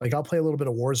 Like I'll play a little bit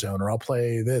of Warzone, or I'll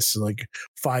play this like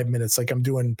 5 minutes. Like I'm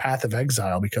doing Path of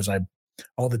Exile because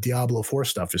all the Diablo 4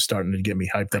 stuff is starting to get me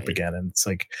hyped up again. And it's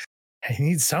like, I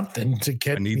need something to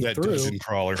get me through. I need that dungeon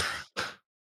crawler.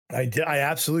 I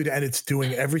absolutely, and it's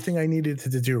doing everything I needed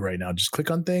to do right now. Just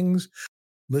click on things,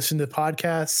 listen to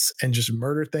podcasts, and just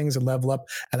murder things and level up.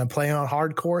 And I'm playing on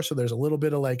hardcore, so there's a little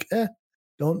bit of like,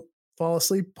 don't fall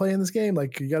asleep playing this game.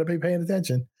 Like you got to be paying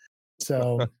attention.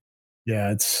 So yeah,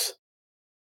 that's.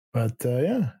 I'm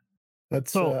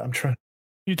trying.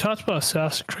 You talked about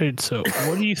Assassin's Creed. So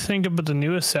what do you think about the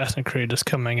new Assassin's Creed that's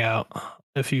coming out?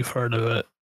 If you've heard of it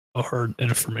or heard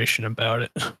information about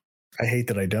it. I hate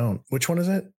that I don't. Which one is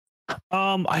it?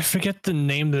 I forget the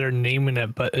name that they're naming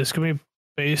it, but it's gonna be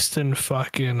based in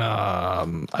fucking I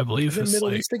believe it's Middle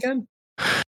like, East again.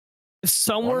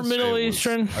 Somewhere Middle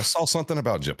Eastern. I saw something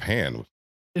about Japan.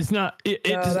 It's not.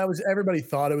 That was everybody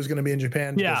thought it was going to be in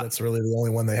Japan. Because that's really the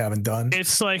only one they haven't done.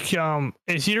 It's like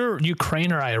it's either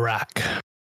Ukraine or Iraq.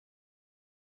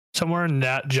 Somewhere in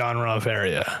that genre of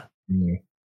area. Mm-hmm.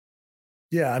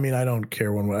 Yeah, I mean, I don't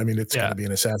care one way. I mean, it's going to be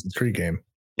an Assassin's Creed game.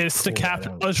 It's the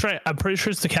capital. That's right. I'm pretty sure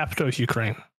it's the capital of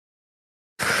Ukraine.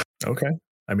 Okay.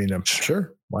 I mean, I'm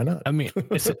sure. Why not? I mean,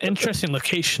 it's an interesting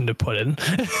location to put in.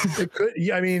 It could,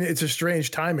 yeah, I mean, it's a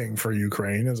strange timing for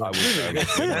Ukraine. Ubisoft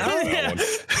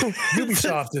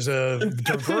is a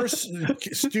diverse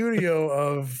studio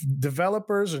of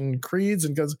developers and creeds,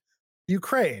 and goes,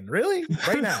 Ukraine, really?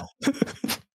 Right now?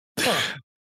 Huh.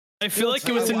 I feel like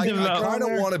it was in development. I kind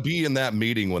of want to be in that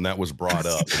meeting when that was brought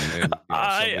up. And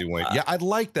somebody went, yeah, I'd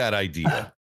like that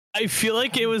idea. I feel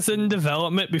like it was in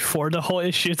development before the whole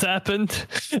issues happened.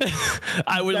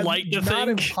 I would like to think. Not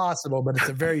impossible, but it's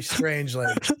a very strange,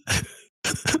 like,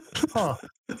 huh.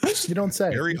 You don't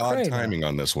say. Very odd timing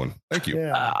on this one. Thank you.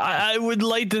 Yeah. I would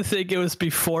like to think it was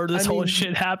before this whole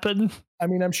shit happened. I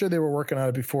mean, I'm sure they were working on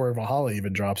it before Valhalla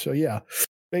even dropped. So yeah.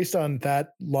 Based on that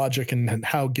logic and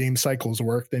how game cycles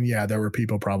work, then yeah, there were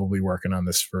people probably working on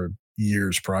this for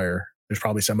years prior. There's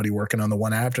probably somebody working on the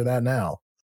one after that now.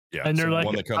 Yeah, and they're like,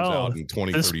 one that comes out in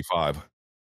 2035.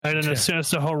 And then as soon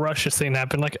as the whole Russia thing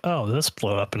happened, like, oh, this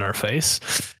blew up in our face.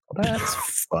 Well,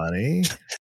 that's funny.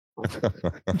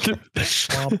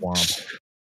 Womp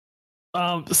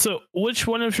womp. So which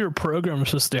one of your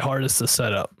programs was the hardest to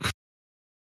set up?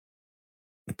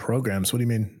 Programs? What do you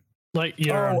mean? Like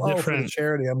you're different for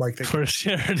charity. I'm like for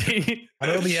charity.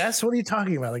 OBS? What are you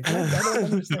talking about? Like I don't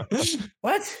understand.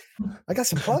 What? I got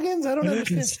some plugins. I don't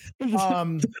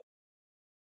understand.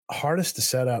 Hardest to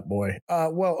set up, boy.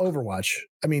 Well, Overwatch.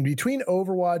 I mean, between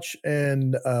Overwatch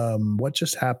and what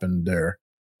just happened there?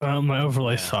 My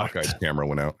overlay sucked. Guy's camera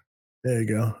went out. There you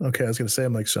go. Okay, I was gonna say,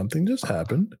 I'm like, something just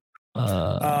happened.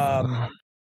 Hardest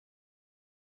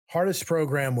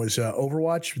program was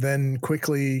Overwatch. Then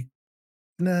quickly.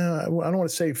 No, I don't want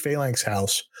to say Phalanx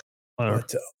House,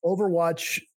 but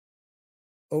Overwatch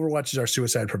is our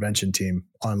suicide prevention team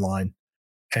online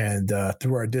and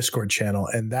through our Discord channel.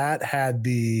 And that had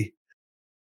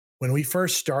when we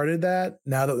first started that,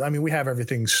 now that, I mean, we have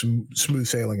everything smooth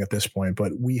sailing at this point,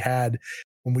 but when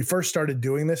we first started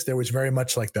doing this, there was very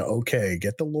much like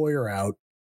get the lawyer out.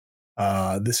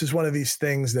 This is one of these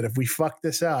things that if we fuck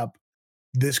this up,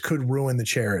 this could ruin the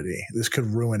charity. This could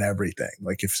ruin everything.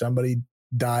 Like if somebody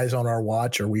dies on our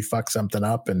watch or we fuck something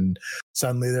up and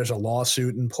suddenly there's a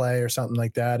lawsuit in play or something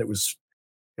like that, it was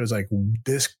like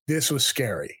this was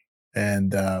scary.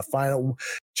 And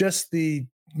just the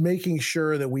making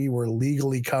sure that we were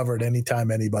legally covered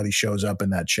anytime anybody shows up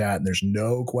in that chat and there's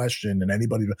no question, and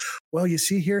anybody, well, you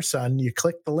see here, son, you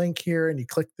click the link here and you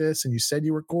click this and you said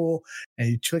you were cool and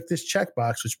you click this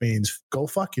checkbox, which means go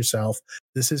fuck yourself.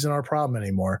 This isn't our problem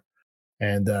anymore.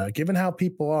 And given how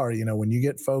people are, when you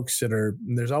get folks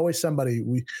there's always somebody,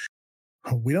 we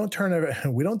don't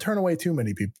turn away too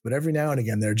many people, but every now and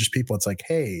again, there are just people. It's like,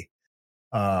 hey,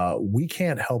 we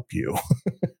can't help you.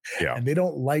 Yeah. And they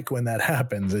don't like when that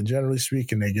happens. And generally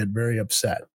speaking, they get very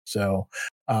upset. So,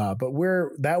 but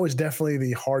that was definitely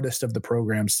the hardest of the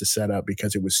programs to set up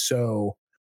because it was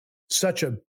such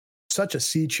a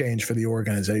sea change for the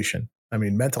organization. I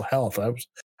mean, mental health.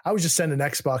 I was just sending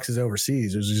Xboxes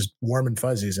overseas. It was just warm and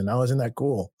fuzzies, and isn't that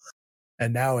cool?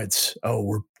 And now it's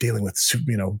we're dealing with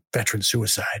veteran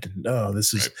suicide, and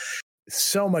this is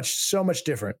so much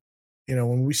different.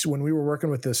 When we were working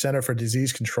with the Center for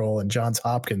Disease Control and Johns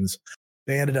Hopkins,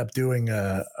 they ended up doing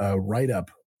a write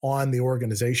up on the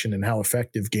organization and how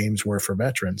effective games were for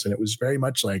veterans, and it was very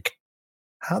much like,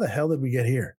 how the hell did we get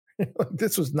here?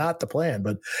 This was not the plan.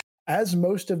 But as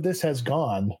most of this has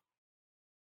gone,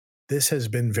 this has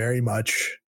been very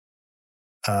much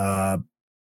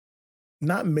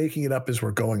not making it up as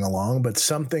we're going along, but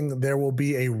there will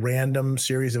be a random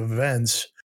series of events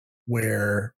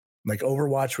where, like,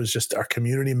 Overwatch was just our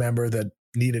community member that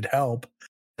needed help,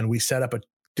 and we set up a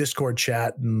Discord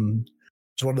chat, and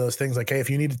it's one of those things like, hey, if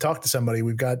you need to talk to somebody,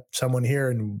 we've got someone here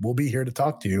and we'll be here to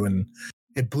talk to you. And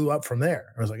it blew up from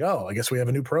there. I was like, oh, I guess we have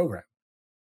a new program.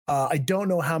 I don't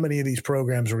know how many of these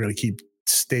programs we're going to keep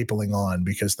stapling on,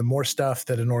 because the more stuff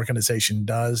that an organization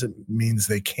does, it means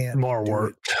they can't More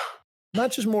work.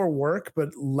 Not just more work, but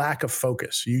lack of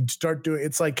focus. You start doing,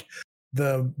 it's like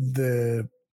the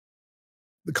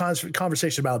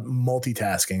conversation about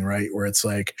multitasking, right? Where it's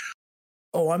like,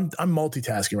 oh, I'm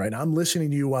multitasking right now. I'm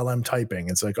listening to you while I'm typing.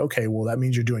 It's like, okay, well, that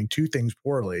means you're doing two things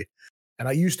poorly. And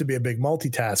I used to be a big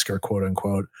multitasker, quote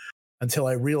unquote, until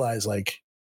I realized, like,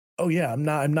 oh yeah,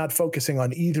 I'm not focusing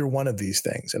on either one of these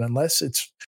things. And unless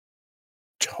it's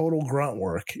total grunt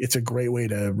work, it's a great way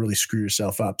to really screw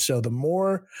yourself up. So the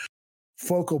more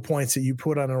focal points that you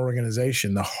put on an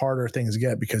organization, the harder things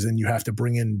get, because then you have to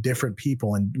bring in different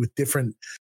people and with different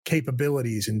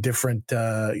capabilities and different,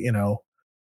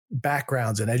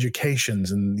 backgrounds and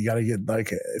educations. And you got to get,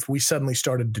 like, if we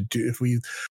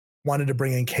wanted to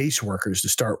bring in caseworkers to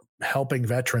start helping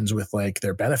veterans with, like,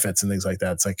 their benefits and things like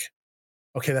that, it's like,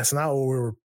 okay, that's not what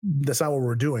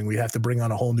we're doing. We have to bring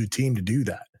on a whole new team to do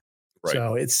that. Right.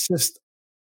 So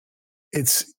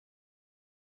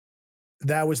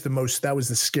that was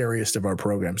the scariest of our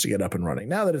programs to get up and running.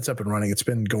 Now that it's up and running, it's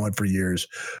been going for years.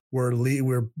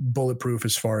 We're bulletproof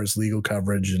as far as legal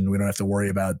coverage, and we don't have to worry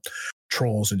about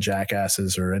trolls and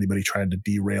jackasses or anybody trying to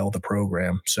derail the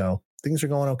program. So things are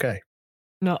going okay.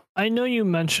 Now, I know you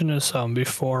mentioned this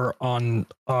before on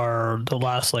the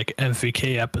last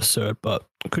MVK episode, but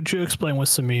could you explain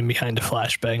what's the meaning behind the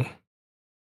flashbang?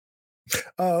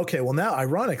 Okay. Well, now,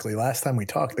 ironically, last time we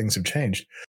talked, things have changed.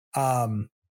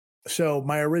 So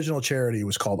my original charity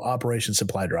was called Operation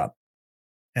Supply Drop,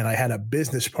 and I had a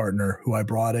business partner who I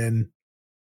brought in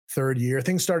third year.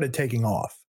 Things started taking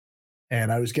off,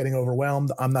 and I was getting overwhelmed.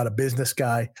 I'm not a business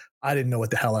guy. I didn't know what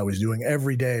the hell I was doing.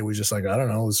 Every day was just like, I don't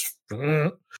know.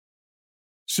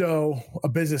 So a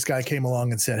business guy came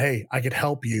along and said, hey, I could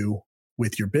help you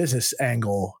with your business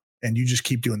angle, and you just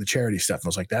keep doing the charity stuff. And I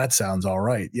was like, that sounds all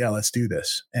right. Yeah, let's do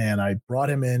this. And I brought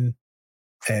him in,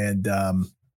 and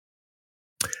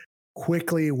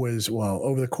quickly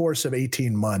over the course of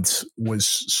 18 months, was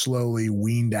slowly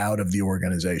weaned out of the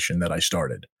organization that I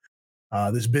started.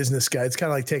 This business guy, it's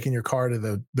kind of like taking your car to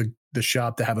the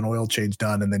shop to have an oil change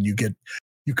done, and then you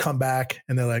come back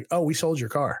and they're like, oh, we sold your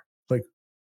car. Like,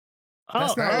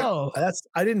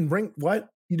 I didn't bring what?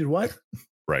 You did what?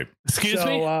 Right. Excuse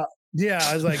me? Yeah,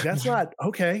 I was like, that's not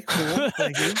okay. Cool.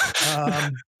 Thank you.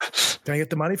 Can I get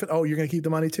the money for? Oh, you're going to keep the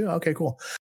money too? Okay, cool.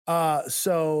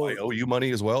 So I owe you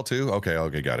money as well too.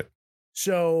 Okay, got it.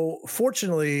 So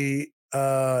fortunately,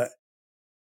 the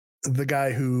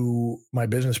guy my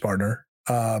business partner,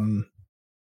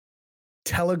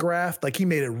 telegraphed, like, he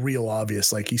made it real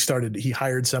obvious. Like, he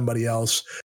hired somebody else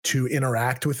to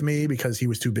interact with me because he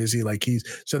was too busy. Like,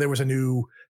 so there was a new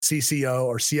CCO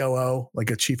or COO, like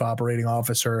a chief operating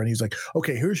officer. And he's like,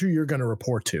 okay, here's who you're going to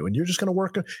report to. And you're just going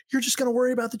to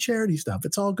worry about the charity stuff.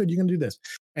 It's all good. You're going to do this.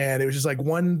 And it was just like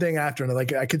one thing after another.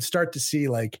 Like, I could start to see,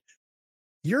 like,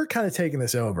 you're kind of taking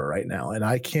this over right now, and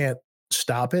I can't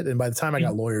stop it. And by the time I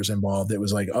got lawyers involved, it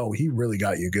was like, oh, he really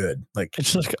got you good. Like,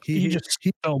 it's like he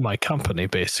stole my company,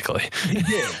 basically.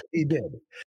 He did.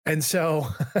 And so,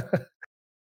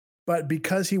 but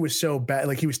because he was so bad,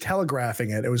 like, he was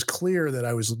telegraphing it, it was clear that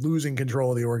I was losing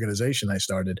control of the organization I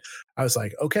started. I was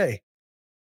like, okay,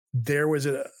 there was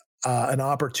an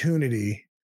opportunity.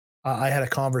 I had a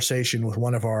conversation with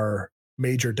one of our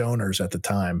major donors at the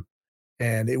time,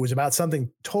 and it was about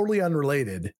something totally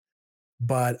unrelated.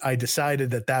 But I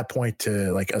decided at that point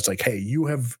I was like, hey, you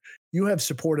have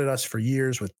supported us for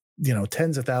years with,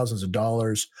 tens of thousands of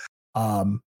dollars.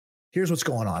 here's what's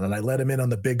going on. And I let him in on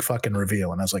the big fucking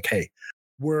reveal. And I was like, hey,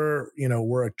 we're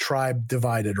a tribe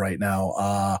divided right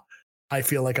now. I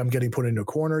feel like I'm getting put into a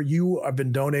corner. You have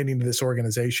been donating to this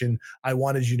organization. I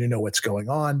wanted you to know what's going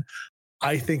on.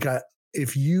 I think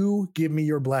if you give me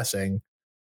your blessing,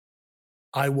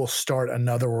 I will start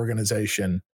another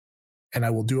organization, and I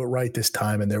will do it right this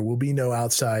time. And there will be no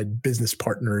outside business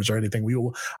partners or anything.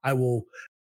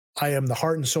 I am the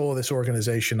heart and soul of this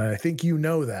organization. And I think you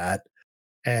know that.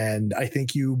 And I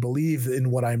think you believe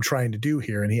in what I'm trying to do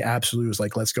here. And he absolutely was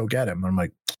like, let's go get him. I'm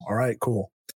like, all right,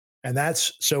 cool. And that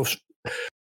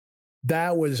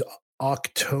was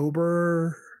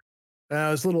October. It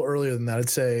was a little earlier than that. I'd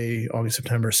say August,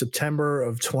 September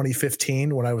of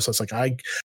 2015, when I was like, I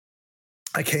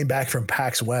came back from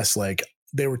PAX West. Like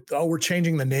we're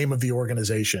changing the name of the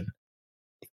organization.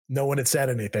 No one had said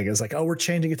anything. It's like, we're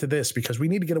changing it to this because we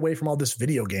need to get away from all this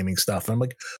video gaming stuff. And I'm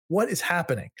like, what is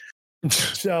happening?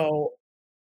 So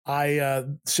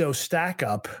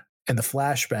Stackup and the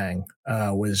Flashbang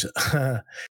was,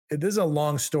 this is a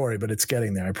long story, but it's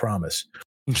getting there. I promise.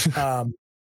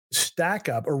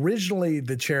 Stackup, originally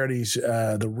the charity's,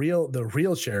 the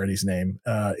real charity's name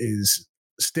is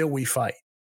Still We Fight,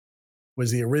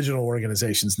 was the original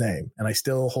organization's name. And I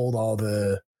still hold all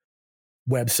the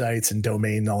websites and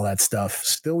domain and all that stuff.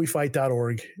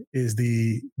 Stillwefight.org is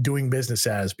the doing business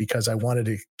as, because I wanted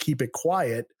to keep it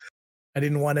quiet. I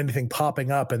didn't want anything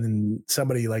popping up and then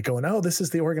somebody like going, oh, this is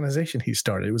the organization he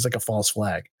started. It was like a false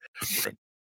flag.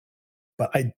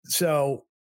 But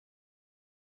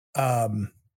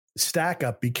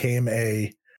Stackup became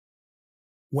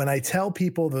when I tell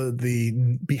people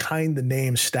the behind the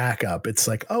name Stackup, it's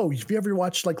like, oh, have you ever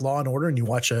watched like Law and Order and you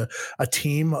watch a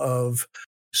team of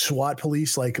SWAT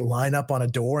police like line up on a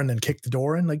door and then kick the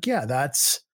door in? Like, yeah,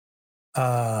 that's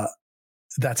a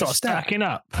stack. Stacking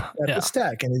up. That's a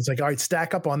stack. And he's like, all right,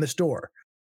 stack up on this door.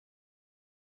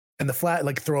 And throw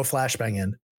a flashbang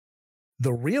in.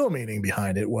 The real meaning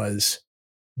behind it was,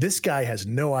 this guy has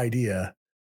no idea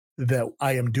that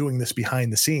I am doing this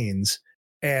behind the scenes.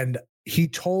 And he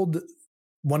told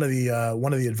one of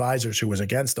the advisors who was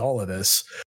against all of this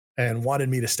and wanted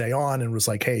me to stay on, and was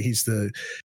like, hey,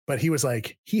 but he was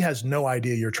like, he has no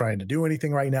idea you're trying to do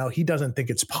anything right now. He doesn't think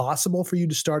it's possible for you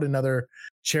to start another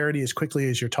charity as quickly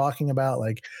as you're talking about.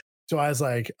 Like, so I was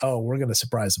like, oh, we're going to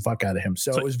surprise the fuck out of him.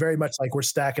 So it was very much like, we're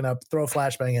stacking up, throw a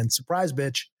flashbang in, surprise,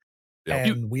 bitch. Yep.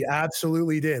 And we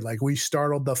absolutely did. Like, we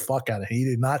startled the fuck out of him. He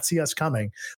did not see us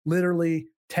coming. Literally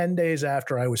 10 days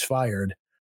after I was fired,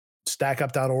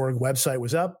 Stackup.org website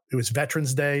was up. It was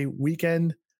Veterans Day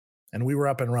weekend, and we were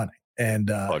up and running. And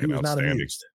he was not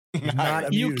amused. Not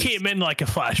amused. You came in like a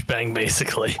flashbang,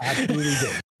 basically. Absolutely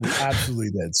did. We absolutely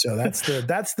did. So that's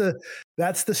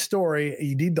the story.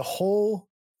 You need the whole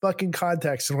fucking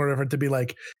context in order for it to be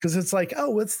like, because it's like,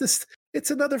 oh, what's this? It's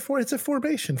it's a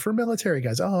formation for military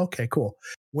guys. Oh, okay, cool.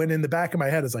 When in the back of my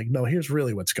head, it's like, no, here's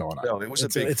really what's going on. No,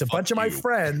 it's a bunch of my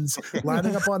friends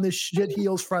lining up on this shit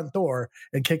heel's front door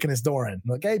and kicking his door in. I'm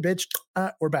like, hey, bitch,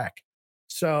 we're back.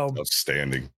 So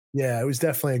outstanding. Yeah, it was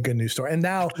definitely a good news story. And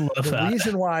now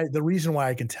the reason why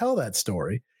I can tell that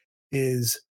story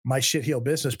is my shitheel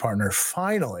business partner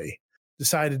finally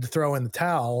decided to throw in the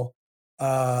towel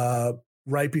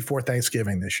right before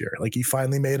Thanksgiving this year. Like, he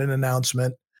finally made an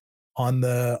announcement on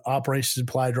the Operation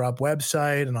Supply Drop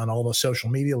website and on all the social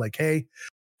media, like, hey,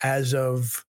 as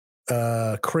of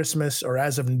Christmas or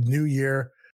as of New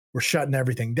Year, we're shutting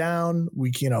everything down.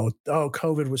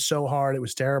 COVID was so hard. It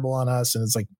was terrible on us. And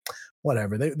it's like,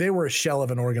 whatever. They were a shell of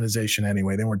an organization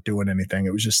anyway. They weren't doing anything.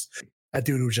 It was just, that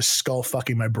dude was just skull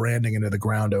fucking my branding into the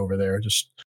ground over there. Just,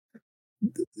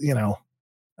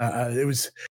 it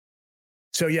was,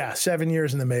 so yeah, 7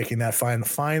 years in the making. That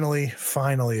finally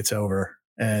it's over.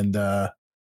 And I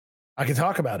can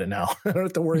talk about it now. I don't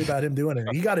have to worry about him doing it.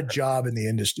 He got a job in the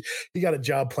industry. He got a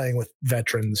job playing with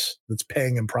veterans that's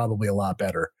paying him probably a lot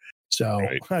better. So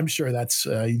right. I'm sure that's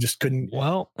you just couldn't.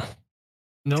 Well,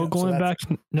 no going back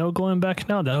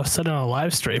now. That was said on a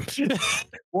live stream.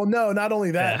 Well, no, not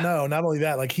only that. Yeah. No, not only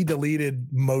that. Like, he deleted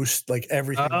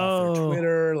everything off their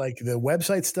Twitter. Like, the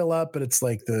website's still up, but it's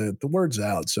like the word's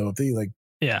out. So if they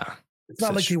it's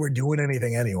not like they were doing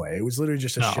anything anyway. It was literally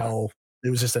just a shell. It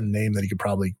was just a name that he could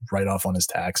probably write off on his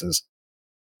taxes.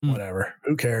 Whatever.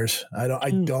 Who cares? I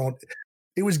don't.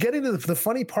 It was getting to the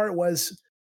funny part was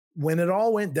when it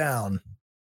all went down,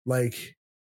 like,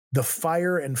 the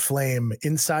fire and flame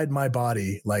inside my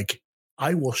body, like,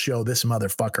 I will show this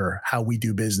motherfucker how we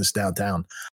do business downtown.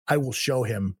 I will show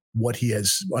him what he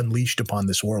has unleashed upon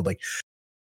this world. Like,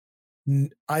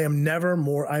 I'm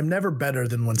never better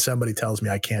than when somebody tells me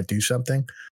I can't do something.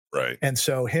 Right. And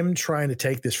so him trying to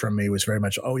take this from me was very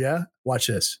much, oh yeah, watch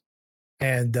this.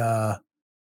 And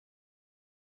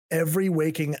every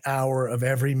waking hour of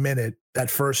every minute that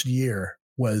first year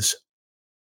was,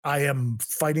 I am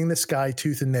fighting this guy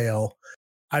tooth and nail.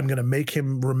 I'm going to make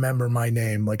him remember my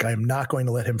name. Like, I am not going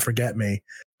to let him forget me.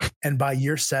 And by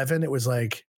year 7, it was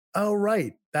like, oh,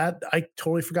 right. That I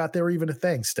totally forgot they were even a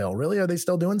thing still. Really? Are they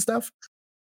still doing stuff?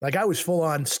 Like, I was full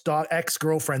on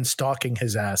ex-girlfriend stalking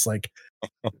his ass, like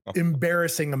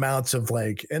embarrassing amounts of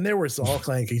like, and there was all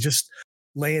like, he just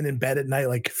laying in bed at night,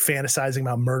 like fantasizing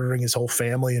about murdering his whole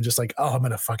family and just like, oh, I'm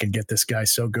going to fucking get this guy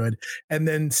so good. And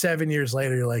then 7 years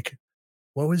later, you're like,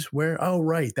 where? Oh,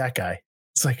 right. That guy.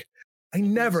 It's like, I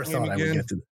never thought I would get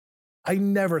to. I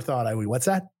never thought I would. What's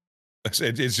that?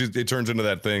 It turns into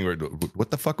that thing where,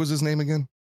 what the fuck was his name again?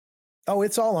 Oh,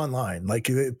 it's all online. Like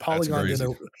Polygon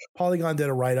did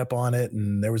a write up on it,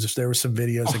 and there was some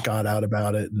videos that got out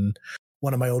about it, and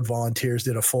one of my old volunteers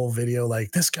did a full video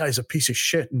like, this guy's a piece of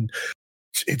shit, and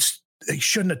he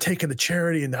shouldn't have taken the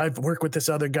charity, and I've worked with this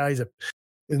other guy.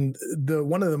 And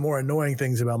one of the more annoying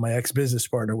things about my ex-business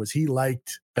partner was he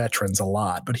liked veterans a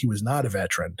lot, but he was not a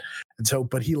veteran. And so,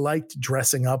 but he liked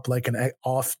dressing up like an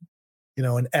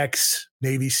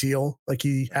ex-Navy SEAL. Like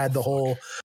he had the whole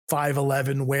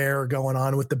 5'11" wear going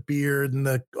on with the beard and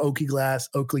the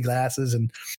Oakley glasses. And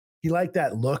he liked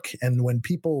that look. And when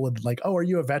people would like, oh, are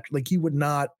you a veteran? Like he would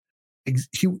not,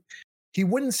 he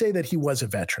wouldn't say that he was a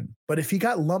veteran, but if he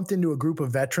got lumped into a group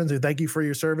of veterans or thank you for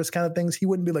your service kind of things, he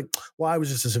wouldn't be like, well, I was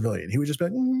just a civilian. He would just be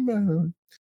like,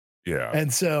 yeah.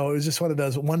 And so it was just one of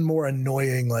those, one more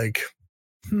annoying, like,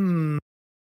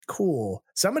 cool.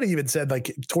 Somebody even said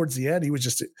like towards the end, he was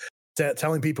just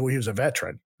telling people he was a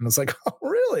veteran. And it's like, oh,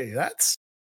 really? That's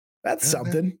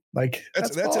something. Like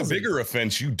that's a bigger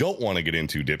offense you don't want to get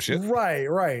into, dipshit.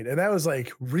 Right. And that was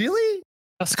like, really?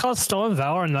 That's called stolen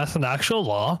valor, and that's an actual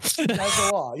law. That's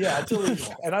a law. Yeah, it's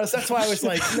illegal. And that's why I was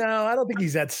like, no, I don't think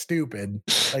he's that stupid.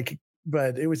 Like,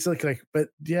 but it was like, but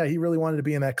yeah, he really wanted to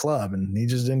be in that club, and he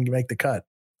just didn't make the cut.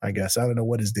 I guess I don't know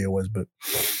what his deal was, but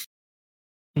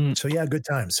so yeah, good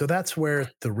times. So that's where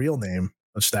the real name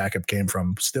of Stackup came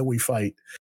from. Still We Fight.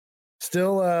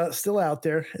 Still out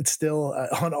there. It's still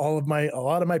on a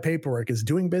lot of my paperwork is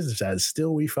doing business as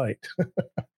Still We Fight.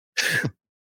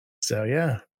 So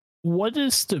yeah. What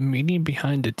is the meaning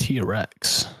behind the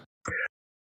T-Rex?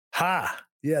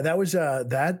 Yeah, that was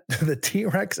the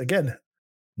T-Rex again.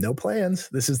 No plans.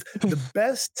 This is the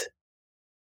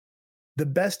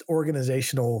best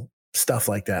organizational stuff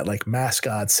like that, like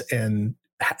mascots and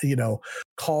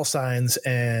call signs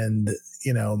and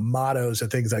mottos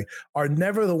and things like are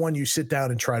never the one you sit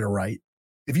down and try to write.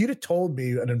 If you'd have told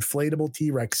me an inflatable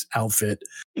T-Rex outfit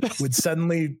would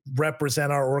suddenly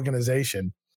represent our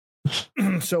organization.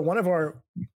 So one of our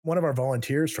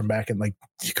volunteers from back in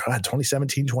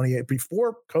 2017, 2018,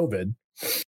 before COVID,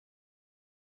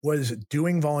 was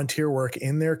doing volunteer work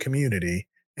in their community.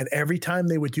 And every time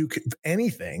they would do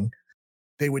anything,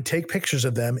 they would take pictures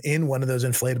of them in one of those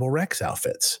inflatable Rex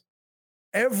outfits.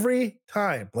 Every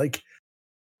time, like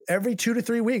every 2 to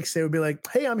 3 weeks, they would be like,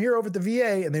 hey, I'm here over at the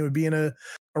VA. And they would be in a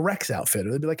Rex outfit.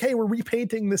 Or they'd be like, hey, we're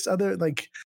repainting this other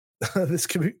this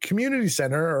community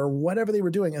center or whatever they were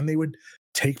doing. And they would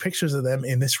take pictures of them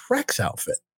in this Rex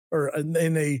outfit or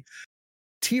in a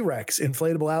T-Rex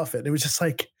inflatable outfit. And it was just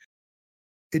like,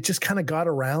 it just kind of got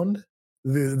around.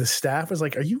 The staff was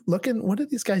like, are you looking? What are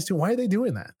these guys doing? Why are they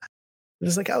doing that? It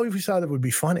was like, oh, we saw that would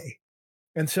be funny.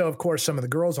 And so, of course, some of the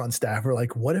girls on staff were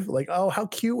like, what if oh, how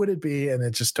cute would it be? And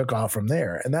it just took off from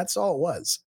there. And that's all it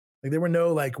was. Like, there were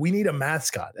no, we need a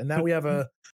mascot. And now we have a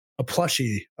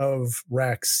plushie of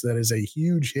Rex that is a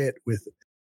huge hit with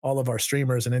all of our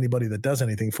streamers and anybody that does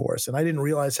anything for us. And I didn't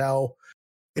realize how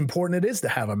important it is to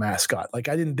have a mascot. Like,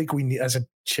 I didn't think we need, as a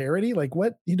charity,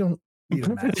 what? You don't need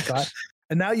a mascot.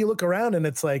 And now you look around and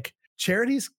it's like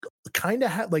charities kind of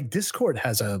have, Discord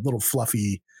has a little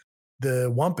fluffy,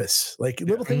 the Wumpus,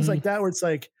 little things like that, where it's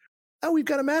like, oh, we've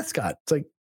got a mascot. It's like,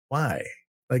 why?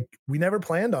 We never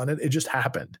planned on it. It just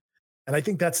happened. And I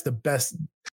think that's the best.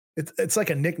 It's like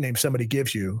a nickname somebody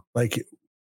gives you. Like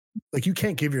you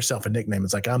can't give yourself a nickname.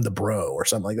 It's like, I'm the bro or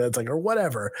something like that. It's like, or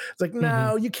whatever. It's like,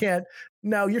 no, you can't.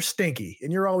 No, you're Stinky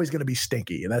and you're always going to be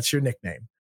Stinky. And that's your nickname.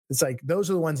 It's like, those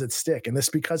are the ones that stick. And this,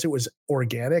 because it was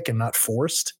organic and not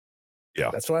forced. Yeah.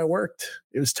 That's why it worked.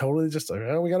 It was totally just like,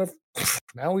 oh,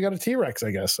 now we got a T-Rex,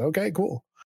 I guess. Okay, cool.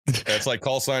 That's like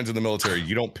call signs in the military.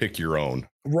 You don't pick your own.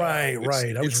 Right.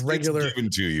 I was regular. It's given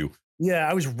to you. Yeah,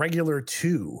 I was regular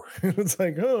too. It's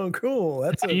like, oh, cool.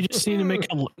 That's you just need to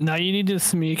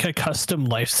make a custom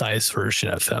life-size version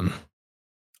of them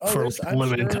for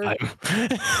limited time.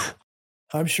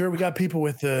 I'm sure we got people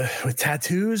with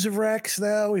tattoos of Rex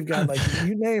now. We've got like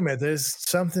you name it. There's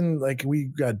something like we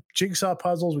got jigsaw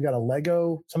puzzles. We got a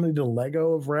Lego. Somebody did a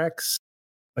Lego of Rex,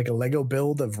 like a Lego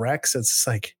build of Rex. It's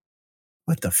like,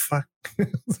 what the fuck?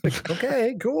 It's like,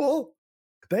 okay, cool.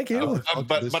 Thank you.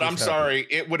 But I'm sorry.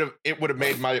 It would have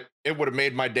made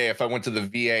my day if I went to the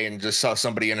VA and just saw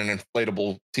somebody in an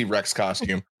inflatable T-Rex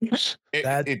costume.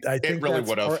 It really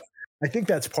would have. I think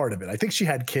that's part of it. I think she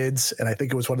had kids, and I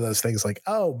think it was one of those things like,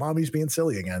 oh, mommy's being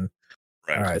silly again.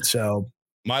 Right. All right, so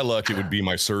my luck, it would be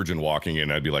my surgeon walking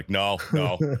in. I'd be like, no,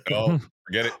 forget it.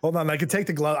 Hold on, I can take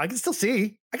the glove. I can still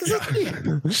see.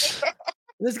 It's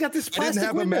got this plastic. I didn't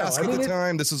have window. a mask at the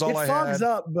time. This is all I had. It fogs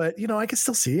up, but I can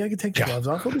still see. I can take the gloves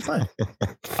off. It'll be fine.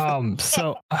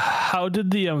 So how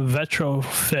did the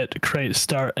retrofit crate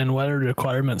start, and what are the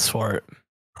requirements for it?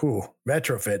 Cool.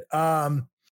 Retrofit.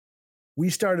 We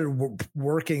started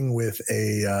working with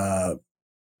a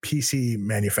PC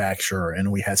manufacturer,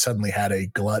 and we suddenly had a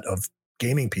glut of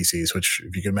gaming PCs, which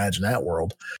if you can imagine that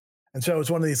world. And so it was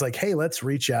one of these like, hey, let's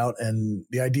reach out. And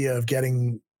the idea of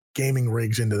getting gaming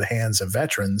rigs into the hands of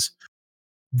veterans.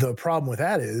 The problem with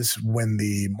that is when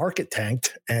the market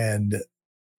tanked and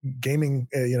gaming,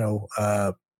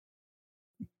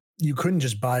 you couldn't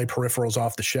just buy peripherals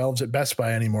off the shelves at Best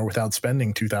Buy anymore without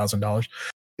spending $2,000.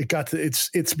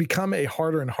 It's become a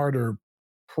harder and harder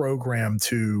program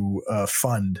to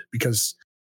fund because,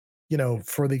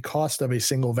 for the cost of a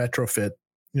single retrofit,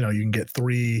 you can get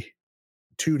 2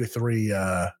 to 3,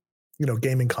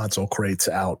 gaming console crates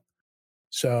out.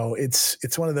 So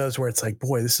it's one of those where it's like,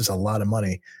 boy, this is a lot of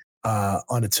money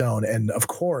on its own. And of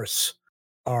course,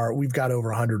 we've got over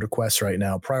 100 requests right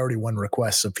now, priority 1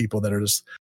 requests of people that are just,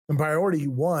 and priority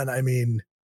 1, I mean,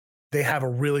 they have a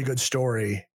really good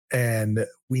story and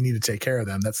we need to take care of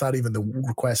them. That's not even the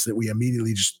request that we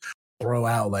immediately just throw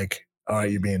out like, all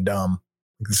right, you're being dumb.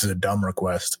 This is a dumb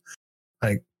request.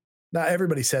 Like, not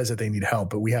everybody says that they need help,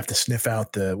 but we have to sniff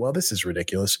out this is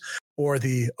ridiculous. Or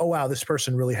oh, wow, this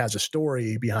person really has a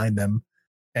story behind them.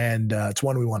 And it's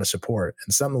one we want to support.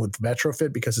 And something with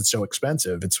retrofit, because it's so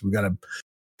expensive, we got to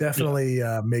definitely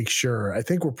make sure. I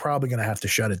think we're probably going to have to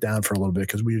shut it down for a little bit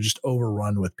because we were just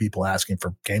overrun with people asking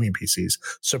for gaming PCs.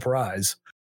 Surprise.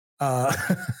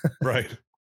 Right.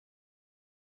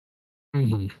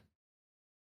 Mm-hmm.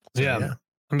 So, yeah.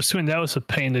 I'm assuming that was a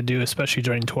pain to do, especially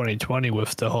during 2020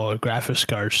 with the whole graphics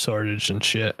card shortage and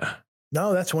shit.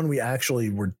 No, that's when we actually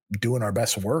were doing our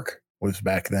best work. Was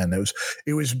back then.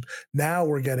 It was. Now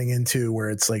we're getting into where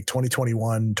it's like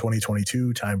 2021,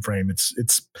 2022 timeframe.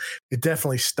 It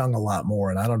definitely stung a lot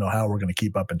more, and I don't know how we're going to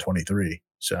keep up in 23.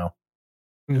 So.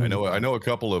 I know a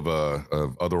couple of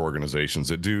other organizations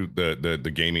that do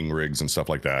the gaming rigs and stuff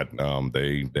like that.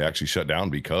 They actually shut down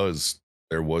because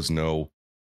there was no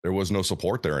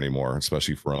support there anymore,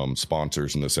 especially from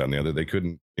sponsors and this, that, and the other. They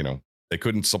couldn't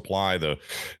supply the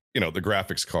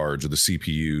graphics cards or the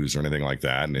CPUs or anything like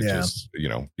that. And it just,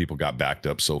 people got backed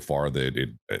up so far that it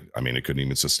couldn't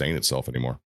even sustain itself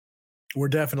anymore. We're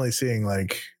definitely seeing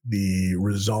like the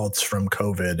results from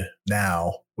COVID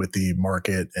now with the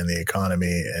market and the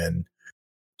economy and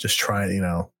just trying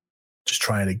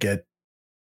to get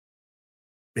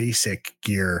basic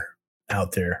gear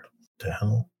out there. What the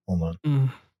hell? Hold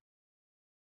on.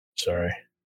 Sorry.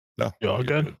 No, you all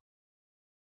good?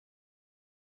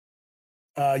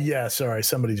 Yeah, sorry.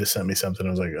 Somebody just sent me something. I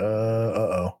was like,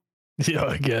 uh-oh.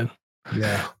 Yeah, again.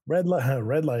 Yeah. Red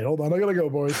light. Hold on. I gotta go,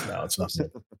 boys. No, it's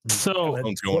nothing. So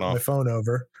phone's going off. My phone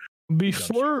over.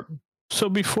 Before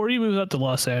you moved out to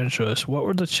Los Angeles, what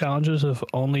were the challenges of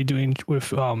only doing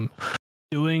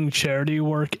charity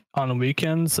work on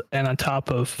weekends and on top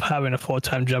of having a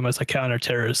full-time job as a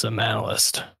counterterrorism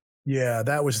analyst? Yeah,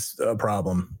 that was a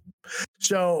problem.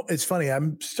 So it's funny.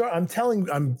 I'm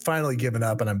finally giving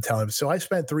up, and I'm telling. So I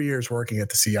spent 3 years working at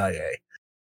the CIA.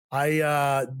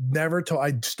 I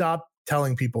stopped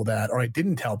telling people that, or I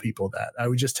didn't tell people that. I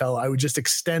would just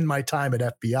extend my time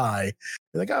at FBI.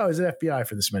 They're like, oh, I was at FBI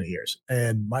for this many years.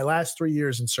 And my last 3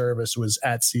 years in service was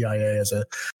at CIA as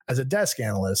a desk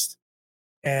analyst.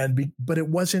 But it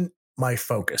wasn't my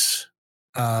focus.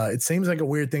 It seems like a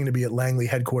weird thing to be at Langley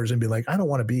headquarters and be like, I don't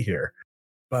want to be here.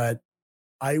 But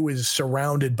I was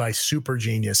surrounded by super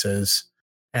geniuses,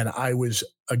 and I was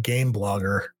a game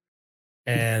blogger.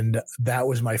 And that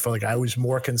was my focus. I was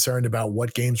more concerned about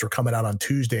what games were coming out on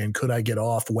Tuesday and could I get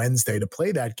off Wednesday to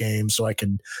play that game so I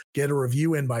could get a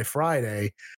review in by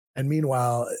Friday. And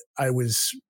meanwhile, I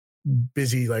was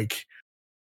busy like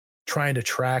trying to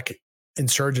track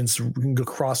insurgents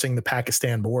crossing the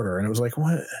Pakistan border. And it was like,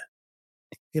 what?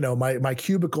 my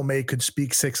cubicle mate could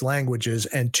speak 6 languages,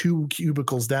 and 2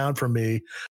 cubicles down from me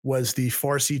was the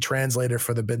Farsi translator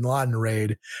for the Bin Laden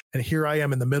raid. And here I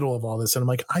am in the middle of all this. And I'm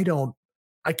like,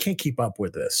 I can't keep up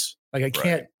with this. Like, I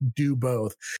can't do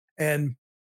both. And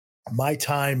my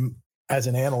time as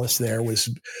an analyst there was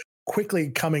quickly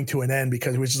coming to an end,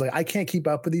 because it was just like, I can't keep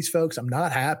up with these folks. I'm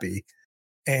not happy.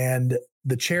 And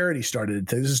the charity started.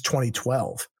 This is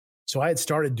 2012. So I had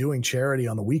started doing charity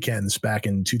on the weekends back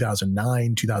in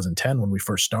 2009, 2010 when we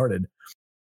first started.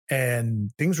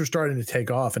 And things were starting to take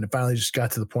off. And it finally just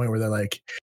got to the point where they're like,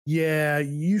 yeah,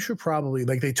 you should probably,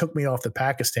 like, they took me off the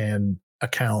Pakistan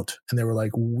account and they were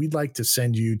like, we'd like to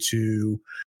send you to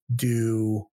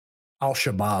do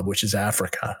Al-Shabaab, which is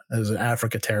Africa, as an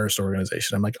Africa terrorist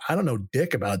organization. I'm like, I don't know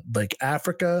dick about like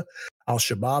Africa,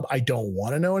 Al-Shabaab. I don't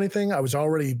want to know anything.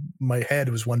 My head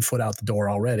was 1 foot out the door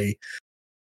already.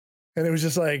 And it was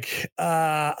just like,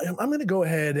 I'm going to go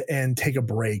ahead and take a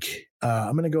break.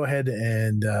 I'm going to go ahead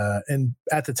and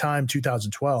at the time,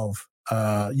 2012,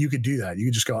 you could do that. You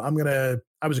could just go,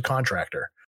 I was a contractor.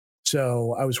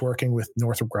 So I was working with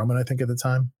Northrop Grumman, I think at the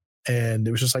time. And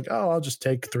it was just like, oh, I'll just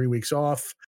take 3 weeks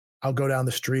off. I'll go down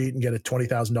the street and get a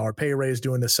 $20,000 pay raise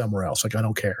doing this somewhere else. Like, I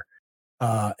don't care.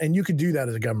 And you could do that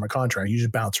as a government contract. You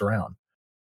just bounce around.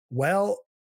 Well,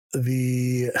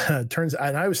 turns,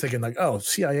 and I was thinking like, oh,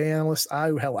 CIA analyst,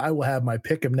 I will have my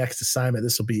pick of next assignment.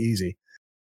 This will be easy.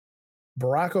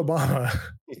 Barack Obama,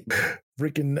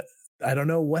 freaking, I don't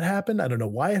know what happened. I don't know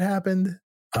why it happened.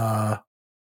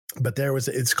 But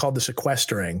it's called the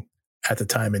sequestering at the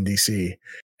time in DC.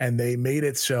 And they made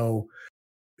it so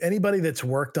anybody that's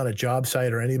worked on a job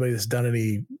site or anybody that's done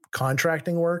any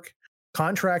contracting work,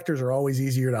 contractors are always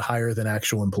easier to hire than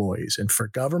actual employees. And for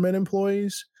government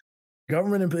employees,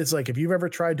 it's like, if you've ever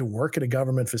tried to work at a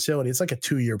government facility, it's like a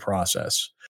 2-year process.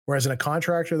 Whereas in a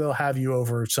contractor, they'll have you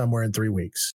over somewhere in 3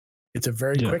 weeks. It's a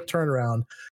very quick turnaround.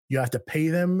 You have to pay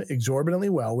them exorbitantly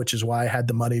well, which is why I had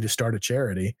the money to start a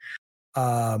charity.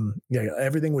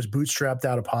 Everything was bootstrapped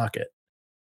out of pocket.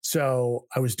 So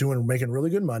I was making really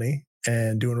good money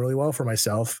and doing really well for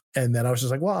myself. And then I was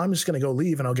just like, well, I'm just going to go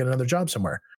leave and I'll get another job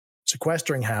somewhere.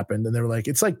 Sequestering happened. And they were like,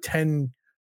 it's like 10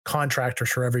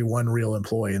 contractors for every 1 real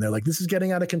employee. And they're like, this is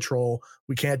getting out of control.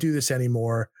 We can't do this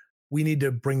anymore. We need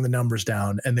to bring the numbers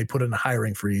down. And they put in a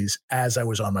hiring freeze as I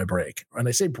was on my break. And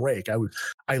I say break,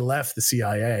 I left the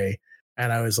CIA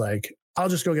and I was like, I'll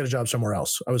just go get a job somewhere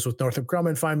else. I was with Northrop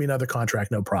Grumman, find me another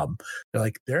contract, no problem. They're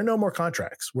like, there are no more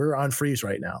contracts. We're on freeze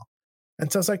right now.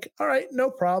 And so I was like, all right, no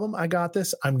problem. I got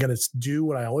this. I'm going to do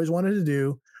what I always wanted to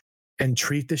do and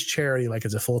treat this charity like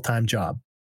it's a full-time job.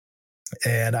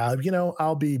 And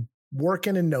I'll be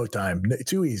working in no time.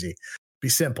 Too easy. Be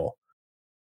simple.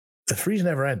 The freeze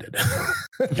never ended.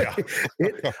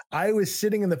 I was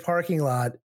sitting in the parking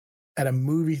lot at a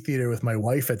movie theater with my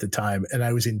wife at the time, and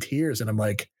I was in tears. And I'm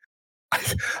like,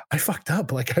 I fucked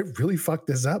up. Like, I really fucked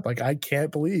this up. Like, I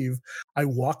can't believe I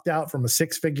walked out from a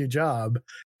 6-figure job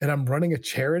and I'm running a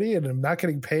charity and I'm not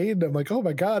getting paid. And I'm like, oh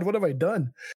my God, what have I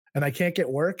done? And I can't get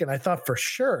work. And I thought for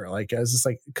sure, like, I was just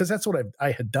like, because that's what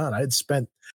I had done. I had spent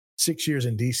 6 years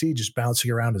in DC just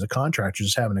bouncing around as a contractor,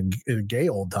 just having a gay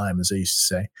old time, as they used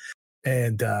to say.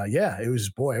 And it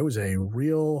was a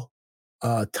real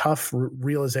tough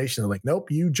realization. Like, nope,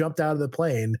 you jumped out of the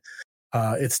plane.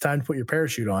 It's time to put your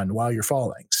parachute on while you're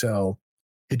falling. So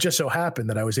it just so happened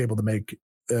that I was able to make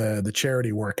the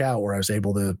charity work out, where I was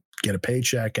able to get a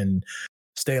paycheck and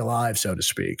stay alive, so to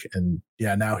speak. And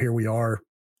now here we are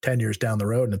 10 years down the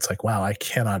road. And it's like, wow, I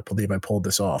cannot believe I pulled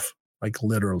this off. Like,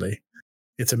 literally,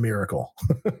 it's a miracle.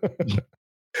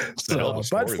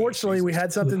 But fortunately, we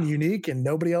had something unique and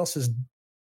nobody else is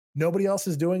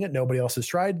doing it. Nobody else has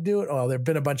tried to do it. Oh, there've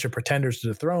been a bunch of pretenders to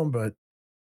the throne, but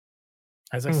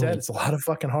as I said, it's a lot of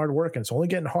fucking hard work and it's only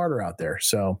getting harder out there.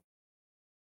 So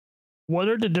what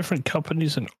are the different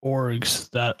companies and orgs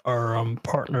that are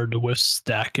partnered with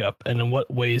Stackup, and in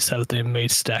what ways have they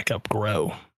made Stackup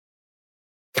grow?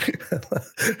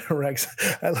 Rex,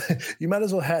 you might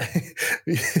as well have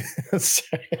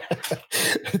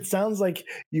it sounds like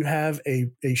you have a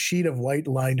sheet of white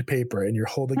lined paper and you're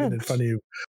holding it in front of you.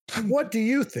 What do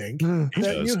you think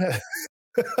that you have?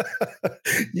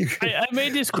 I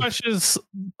made these questions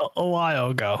a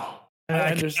while ago, and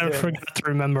I forgot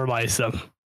to memorize them.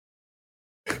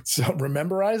 So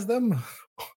memorize them?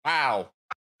 Wow.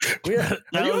 Are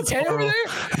you okay over there?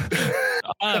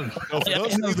 For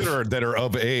those of you that are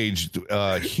of age,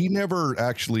 he never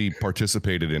actually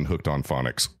participated in Hooked on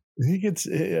Phonics. He gets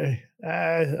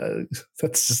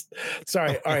that's just,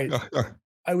 sorry. All right.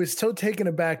 I was so taken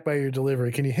aback by your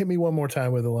delivery. Can you hit me one more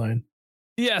time with a line?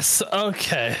 Yes.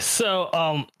 Okay.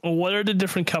 So, what are the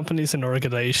different companies and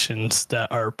organizations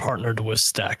that are partnered with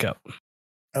Stackup?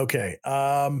 Okay.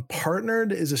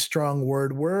 Partnered is a strong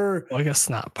word. Well, I guess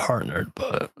not partnered,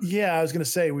 but I was going to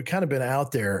say, we've kind of been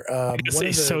out there. I guess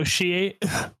associate.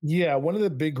 One of the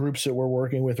big groups that we're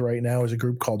working with right now is a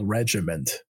group called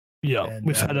Regiment. Yeah, And,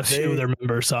 we've had a few of their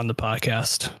members on the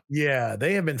podcast. Yeah,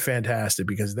 they have been fantastic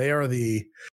because they are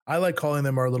I like calling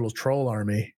them our little troll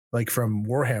army, like from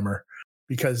Warhammer,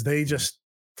 because they just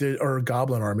or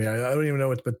Goblin army. I don't even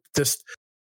know it, but just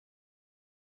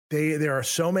there are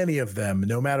so many of them.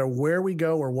 No matter where we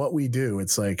go or what we do,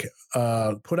 it's like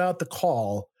put out the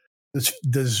call.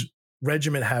 Does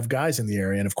Regiment have guys in the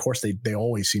area? And of course, they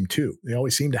always seem to. They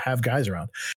always seem to have guys around.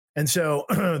 And so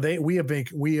we have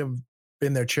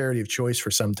been their charity of choice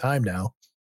for some time now.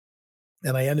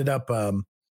 And I ended up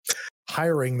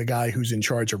hiring the guy who's in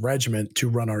charge of Regiment to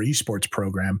run our esports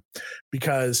program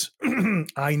because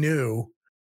I knew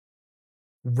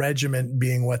Regiment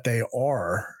being what they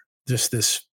are, just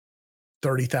this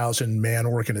 30,000 man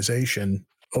organization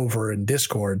over in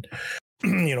Discord,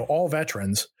 all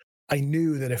veterans. I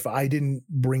knew that if I didn't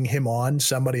bring him on,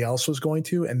 somebody else was going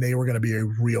to, and they were going to be a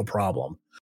real problem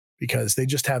because they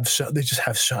just have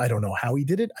I don't know how he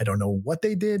did it. I don't know what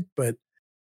they did, but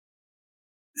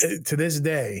to this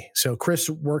day, so Chris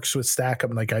works with Stackup,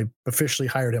 and like I officially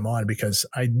hired him on because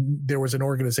there was an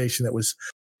organization that was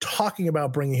talking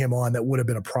about bringing him on that would have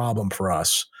been a problem for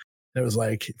us. And it was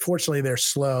like, fortunately, they're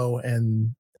slow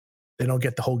and they don't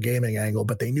get the whole gaming angle,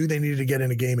 but they knew they needed to get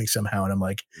into gaming somehow. And I'm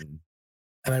like,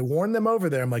 and I warned them over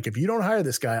there. I'm like, if you don't hire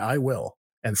this guy, I will.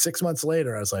 And 6 months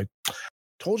later, I was like,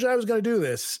 told you I was going to do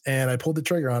this, and I pulled the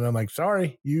trigger on it. I'm like,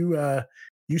 sorry, you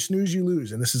snooze, you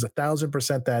lose. And this is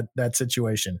 1,000% that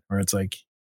situation where it's like,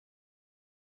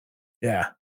 yeah.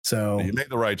 So you made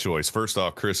the right choice. First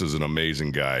off, Chris is an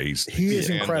amazing guy. He is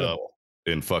incredible.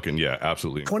 And fucking, yeah,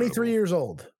 absolutely. 23 incredible. years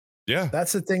old. Yeah.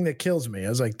 That's the thing that kills me. I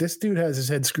was like, this dude has his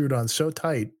head screwed on so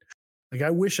tight. Like, I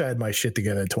wish I had my shit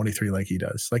together at 23 like he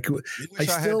does. Like, I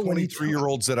still had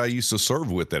 23-year-olds that I used to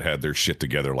serve with that had their shit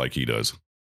together like he does.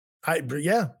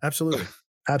 Yeah, absolutely.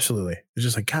 Absolutely. It's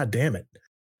just like, God damn it.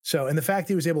 So, and the fact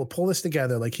he was able to pull this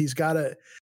together, like he's got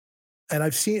and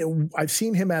I've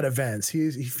seen him at events.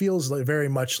 He feels like very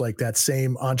much like that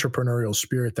same entrepreneurial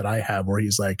spirit that I have, where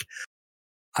he's like,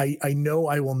 I know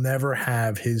I will never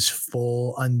have his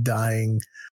full undying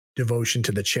devotion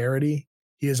to the charity.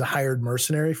 He is a hired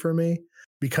mercenary for me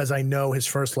because I know his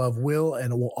first love will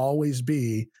and will always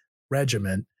be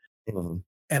Regiment. Mm-hmm.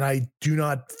 And I do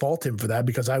not fault him for that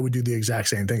because I would do the exact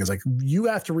same thing. It's like, you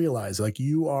have to realize, like,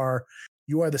 you are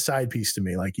the side piece to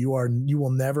me. Like, you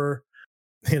will never,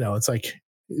 it's like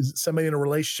somebody in a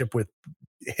relationship with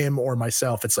him or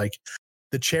myself. It's like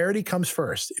the charity comes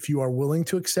first. If you are willing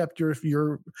to accept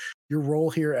your role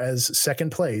here as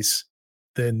second place,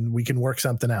 then we can work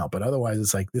something out. But otherwise,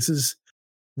 it's like, this is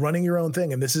running your own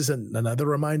thing. And this is another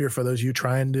reminder for those of you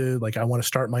trying to, like, I want to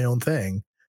start my own thing.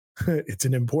 It's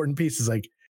an important piece. It's like,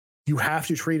 you have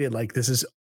to treat it like this is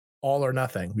all or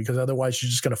nothing, because otherwise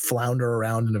you're just going to flounder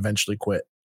around and eventually quit.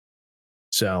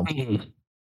 So,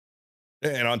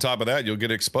 and on top of that, you'll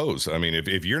get exposed. I mean,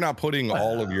 if you're not putting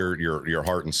all of your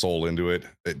heart and soul into it,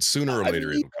 sooner or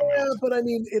later it'll come out. But I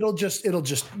mean, it'll just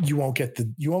you won't get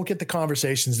the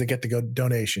conversations that get the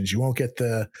donations. You won't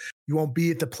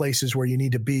be at the places where you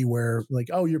need to be, where like,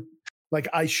 oh, you're like,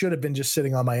 I should have been just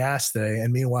sitting on my ass today,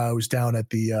 and meanwhile I was down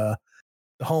at the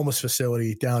homeless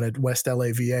facility down at West LA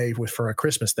VA for a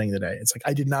Christmas thing today. It's like,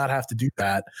 I did not have to do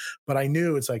that, but I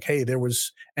knew it's like, hey,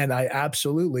 and I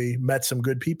absolutely met some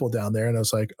good people down there. And I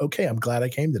was like, okay, I'm glad I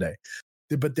came today.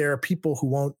 But there are people who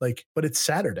won't, like, but it's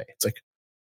Saturday. It's like,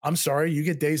 I'm sorry, you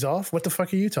get days off? What the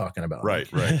fuck are you talking about? Right.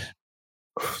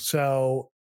 So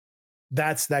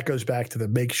that goes back to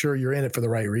make sure you're in it for the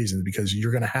right reasons, because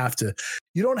you don't have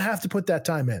to put that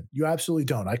time in. You absolutely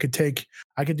don't. I could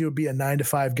be a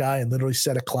 9-to-5 guy and literally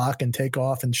set a clock and take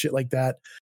off and shit like that.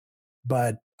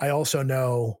 But I also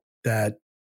know that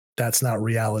that's not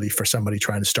reality for somebody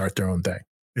trying to start their own thing.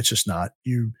 It's just not.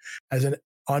 You, as an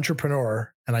entrepreneur,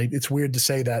 and it's weird to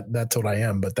say that that's what I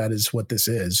am, but that is what this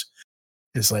is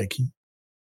like,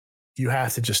 you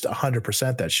have to just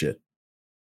 100% that shit.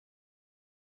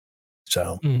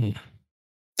 So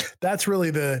that's really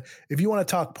if you want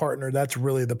to talk partner, that's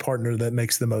really the partner that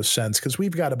makes the most sense, because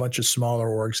we've got a bunch of smaller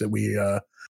orgs that we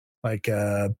like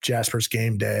Jasper's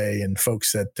Game Day and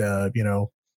folks that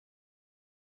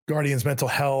Guardians Mental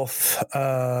Health,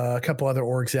 a couple other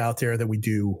orgs out there that we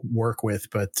do work with,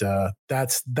 but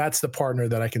that's the partner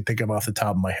that I can think of off the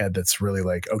top of my head that's really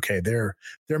like, okay, they're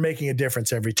making a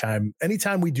difference every time.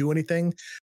 Anytime we do anything,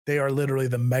 they are literally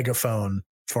the megaphone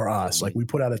for us. Like we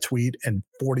put out a tweet and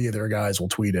 40 of their guys will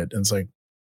tweet it. And it's like,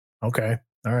 okay,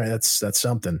 all right, that's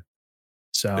something.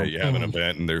 So yeah, you have an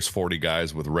event and there's 40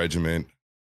 guys with regiment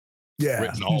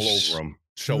written all over them.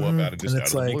 Show up out of just and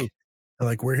it's out of like, the blue.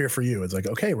 like we're here for you. It's like,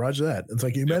 okay, roger that. It's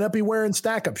like you may not be wearing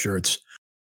Stackup shirts,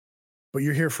 but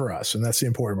you're here for us, and that's the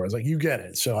important part. It's like you get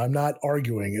it. So I'm not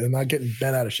arguing, and I'm not getting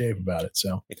bent out of shape about it.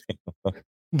 So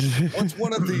what's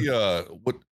one of the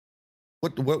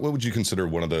what would you consider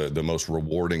one of the most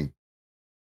rewarding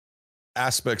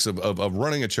aspects of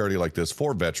running a charity like this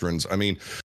for veterans? I mean,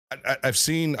 I've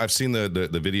seen the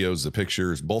videos, the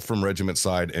pictures, both from regiment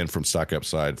side and from Stackup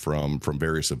side, from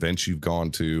various events you've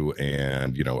gone to,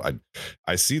 and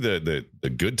I see the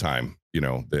good time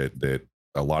that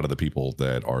a lot of the people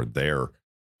that are there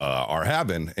are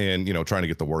having, and trying to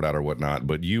get the word out or whatnot.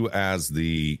 But you, as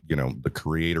the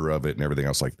creator of it and everything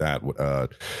else like that,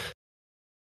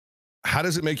 how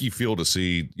does it make you feel to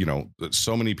see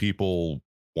so many people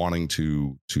wanting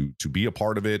to be a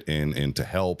part of it and to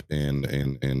help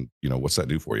and what's that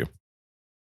do for you?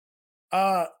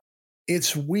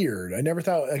 It's weird. I never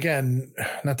thought, again,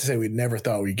 not to say we never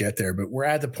thought we'd get there, but we're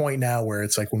at the point now where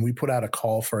it's like when we put out a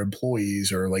call for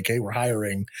employees or like, hey, we're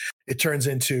hiring, it turns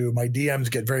into my DMs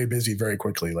get very busy very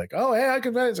quickly. Like, oh, hey, I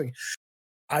can. It's like,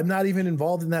 I'm not even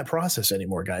involved in that process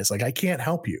anymore, guys. Like, I can't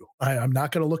help you. I'm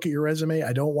not going to look at your resume.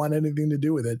 I don't want anything to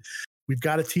do with it. We've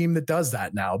got a team that does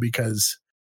that now because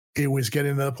it was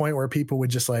getting to the point where people would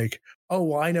just like, oh,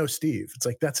 well, I know Steve. It's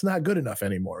like, that's not good enough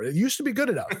anymore. It used to be good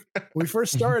enough. When we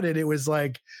first started, it was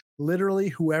like literally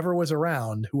whoever was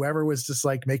around, whoever was just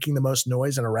like making the most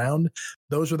noise and around,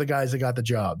 those were the guys that got the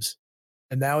jobs.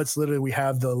 And now it's literally, we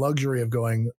have the luxury of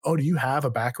going, oh, do you have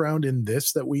a background in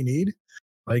this that we need?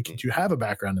 Like, do you have a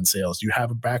background in sales? Do you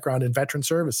have a background in veteran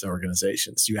service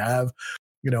organizations? Do you have,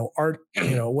 art,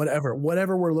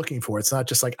 whatever we're looking for. It's not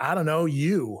just like, I don't know,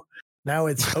 you. Now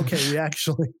it's okay.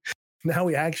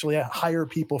 we actually hire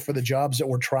people for the jobs that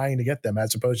we're trying to get them,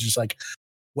 as opposed to just like,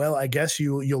 well, I guess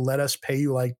you'll let us pay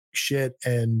you like shit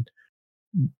and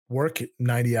work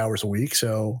 90 hours a week.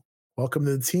 So welcome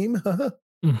to the team.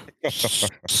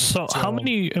 So how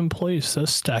many employees does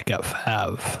Stackup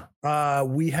have?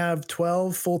 We have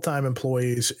 12 full-time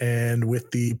employees, and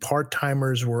with the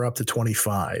part-timers, we're up to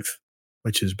 25,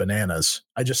 which is bananas.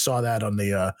 I just saw that on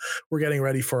the, we're getting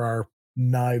ready for our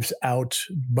Knives Out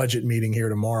budget meeting here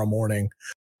tomorrow morning,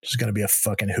 which is going to be a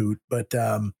fucking hoot. But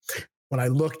when I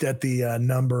looked at the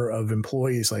number of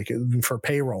employees, like for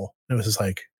payroll, it was just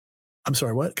like, I'm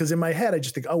sorry, what? Because in my head, I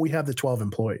just think, oh, we have the 12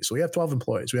 employees. So we have 12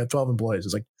 employees. We have 12 employees.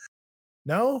 It's like,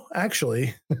 no,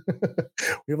 actually, we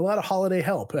have a lot of holiday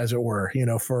help, as it were,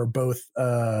 for both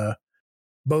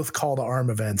call to arm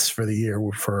events for the year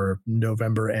for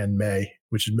November and May,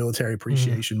 which is Military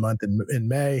Appreciation Month in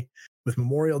May with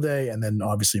Memorial Day, and then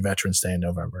obviously Veterans Day in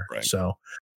November. Right. So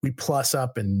we plus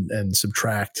up and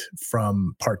subtract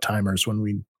from part-timers when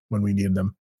we need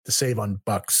them to save on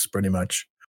bucks, pretty much.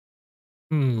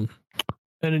 And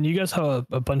then you guys have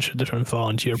a bunch of different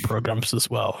volunteer programs as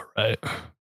well, right?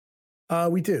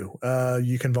 We do.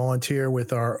 You can volunteer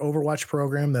with our Overwatch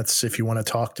program. That's if you want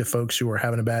to talk to folks who are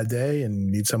having a bad day and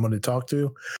need someone to talk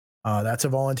to. That's a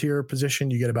volunteer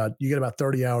position. You get about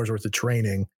 30 hours worth of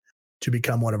training to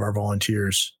become one of our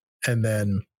volunteers. And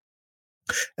then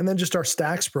just our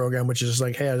Stacks program, which is just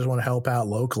like, hey, I just want to help out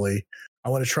locally. I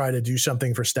want to try to do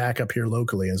something for Stackup here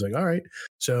locally. And it's like, all right.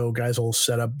 So guys will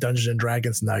set up Dungeons and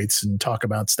Dragons nights and talk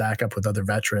about Stackup with other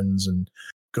veterans and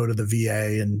go to the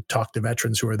VA and talk to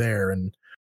veterans who are there. And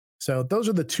so those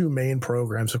are the two main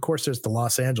programs. Of course, there's the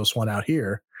Los Angeles one out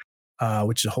here,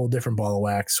 which is a whole different ball of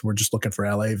wax. We're just looking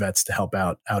for LA vets to help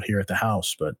out here at the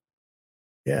house. But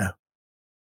yeah.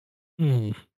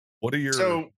 What are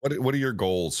your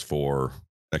goals for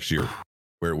next year?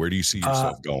 Where do you see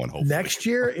yourself going? Hopefully next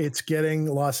year, it's getting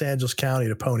Los Angeles County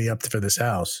to pony up for this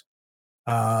house.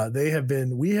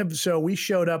 We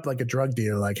showed up like a drug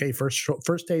dealer, like, hey,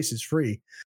 first taste is free.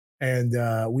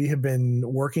 And we have been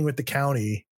working with the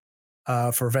county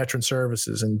for veteran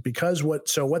services. And because what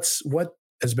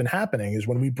has been happening is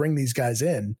when we bring these guys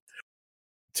in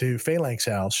to Phalanx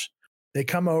House, they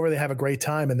come over, they have a great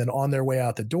time. And then on their way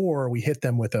out the door, we hit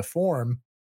them with a form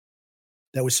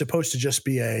that was supposed to just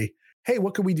be hey,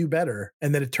 what could we do better?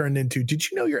 And then it turned into, did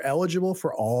you know you're eligible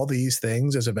for all these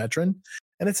things as a veteran?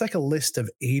 And it's like a list of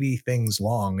 80 things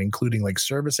long, including like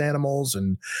service animals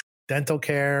and dental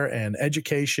care and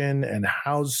education and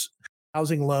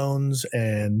housing loans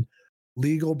and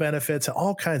legal benefits,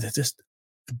 all kinds of just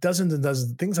dozens and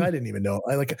dozens of things I didn't even know.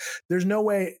 There's no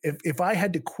way if I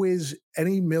had to quiz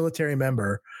any military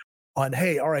member on,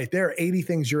 hey, all right, there are 80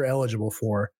 things you're eligible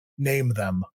for. Name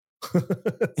them.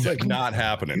 It's like not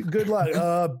happening. Good luck.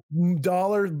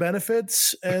 Dollar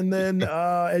benefits and then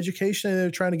education.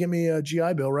 They're trying to get me a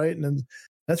GI Bill, right? And then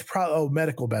that's probably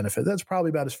medical benefit. That's probably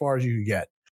about as far as you could get.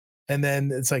 And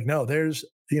then it's like, no, there's,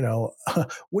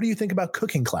 what do you think about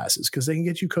cooking classes? Because they can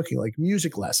get you cooking, like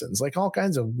music lessons, like all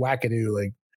kinds of wackadoo,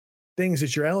 like things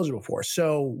that you're eligible for.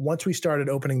 So once we started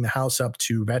opening the house up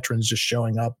to veterans just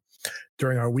showing up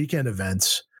during our weekend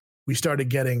events, we started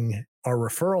getting our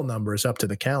referral numbers up to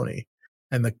the county.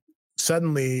 And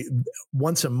suddenly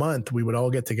once a month, we would all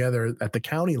get together at the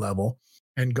county level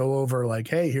and go over like,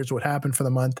 hey, here's what happened for the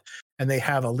month. And they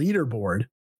have a leaderboard,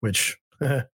 which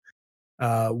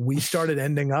we started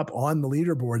ending up on the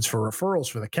leaderboards for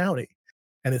referrals for the county.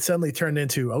 And it suddenly turned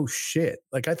into, oh shit.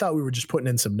 Like I thought we were just putting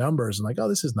in some numbers and like, oh,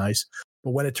 this is nice.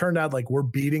 But when it turned out like we're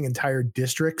beating entire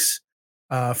districts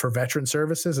for veteran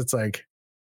services, it's like,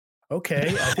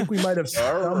 okay, I think we might have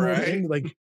stumbled in, like,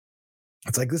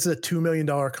 it's like, this is a $2 million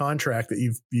contract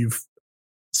that you've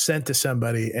sent to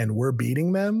somebody and we're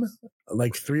beating them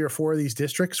like 3 or 4 of these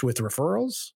districts with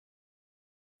referrals.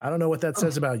 I don't know what that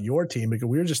says about your team because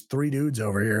we're just 3 dudes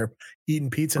over here eating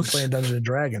pizza and playing Dungeons and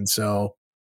Dragons. So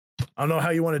I don't know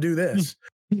how you want to do this.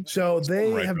 So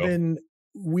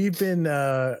we've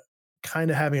been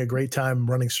kind of having a great time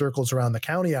running circles around the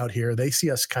county out here. They see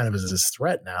us kind of as this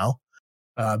threat now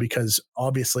because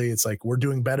obviously it's like we're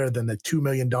doing better than the $2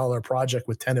 million project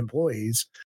with 10 employees.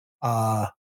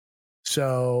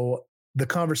 So the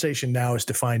conversation now is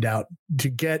to find out, to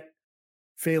get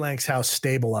Phalanx House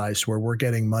stabilized where we're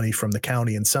getting money from the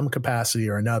county in some capacity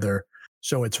or another.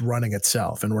 So it's running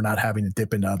itself and we're not having to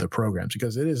dip into other programs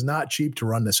because it is not cheap to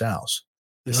run this house.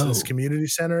 This community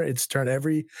center, it's turned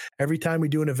every time we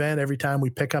do an event, every time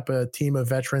we pick up a team of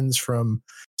veterans from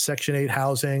Section 8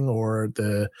 housing or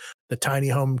the tiny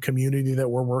home community that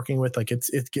we're working with, like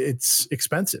it's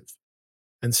expensive.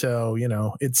 And so,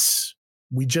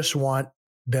 we just want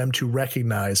them to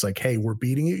recognize like, hey, we're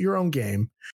beating at your own game.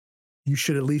 You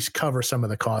should at least cover some of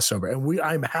the costs over. And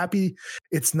I'm happy.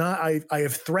 It's not, I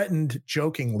have threatened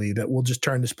jokingly that we'll just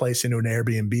turn this place into an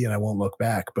Airbnb and I won't look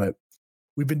back, but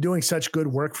we've been doing such good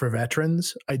work for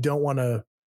veterans. I don't want to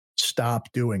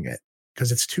stop doing it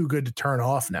because it's too good to turn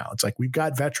off now. It's like, we've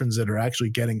got veterans that are actually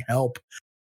getting help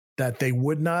that they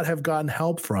would not have gotten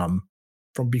help from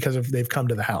because they've come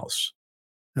to the house.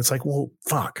 And it's like, well,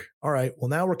 fuck. All right. Well,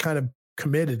 now we're kind of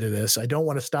committed to this. I don't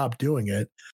want to stop doing it.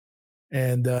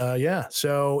 And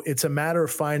so it's a matter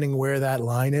of finding where that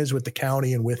line is with the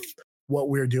county and with what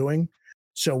we're doing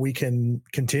so we can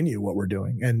continue what we're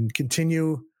doing and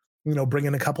continue,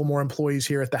 bringing a couple more employees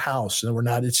here at the house. And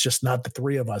it's just not the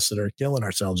 3 of us that are killing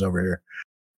ourselves over here.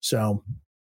 So,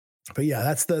 but yeah,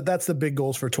 that's the big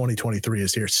goals for 2023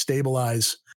 is here,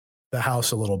 stabilize the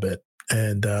house a little bit.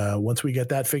 And once we get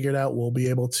that figured out, we'll be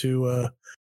able to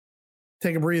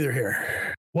take a breather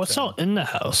here. What's all in the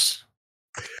house?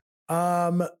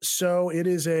 So it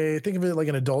is think of it like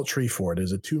an adult tree fort. It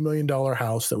is a $2 million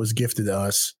house that was gifted to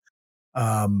us,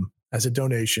 as a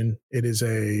donation. It is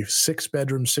a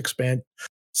 6-bedroom,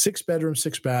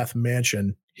 6-bath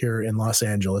mansion here in Los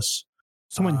Angeles.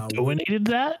 Someone donated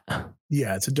that?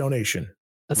 Yeah, it's a donation.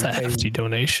 That's a hefty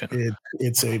donation.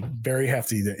 It's a very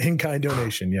hefty in-kind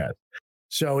donation. Yeah.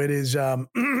 So it is,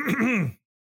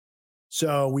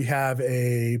 so we have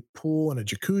a pool and a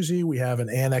jacuzzi. We have an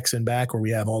annex in back where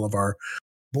we have all of our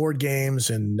board games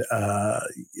and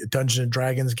Dungeons and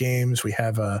Dragons games. We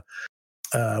have a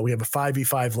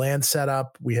 5v5 LAN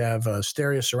setup. We have a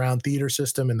stereo surround theater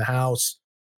system in the house,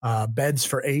 beds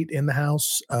for 8 in the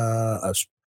house, a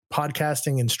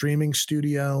podcasting and streaming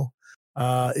studio.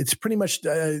 It's pretty much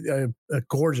a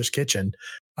gorgeous kitchen.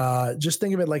 Just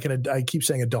think of it like I keep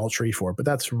saying adult tree fort, but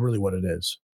that's really what it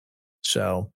is.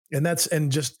 So,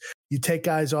 and just you take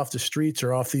guys off the streets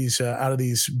or off these out of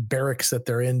these barracks that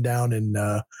they're in down in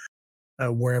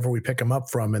wherever we pick them up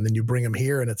from, and then you bring them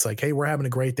here, and it's like, hey, we're having a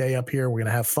great day up here. We're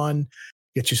gonna have fun.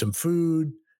 Get you some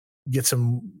food. Get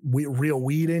some real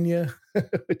weed in you.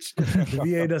 Which the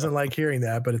VA doesn't like hearing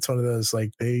that, but it's one of those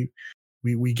like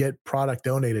we get product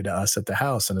donated to us at the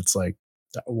house, and it's like,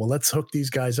 well, let's hook these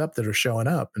guys up that are showing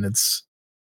up, and it's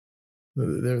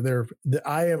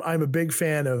I'm a big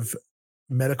fan of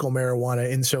medical marijuana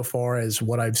insofar as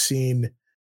what I've seen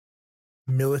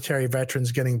military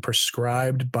veterans getting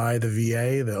prescribed by the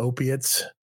VA, the opiates,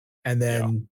 and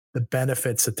then the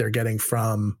benefits that they're getting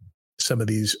from some of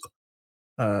these,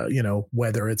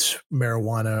 whether it's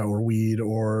marijuana or weed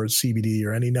or CBD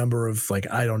or any number of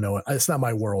I don't know. It's not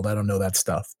my world. I don't know that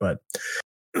stuff, but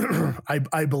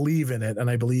I believe in it, and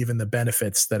I believe in the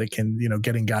benefits that it can,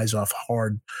 getting guys off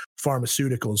hard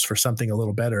pharmaceuticals for something a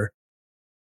little better.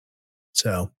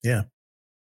 So yeah.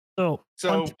 So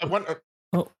I want.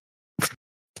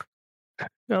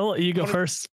 I'll let you go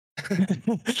first. I'm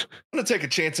going to take a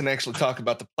chance and actually talk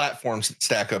about the platforms that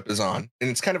Stackup is on, and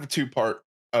it's kind of a two-part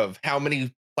of how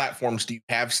many platforms do you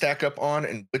have Stackup on,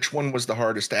 and which one was the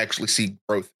hardest to actually see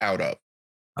growth out of.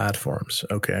 Platforms.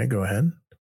 Okay, go ahead.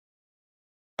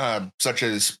 Such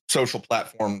as social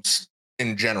platforms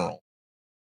in general.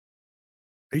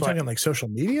 Are you talking like social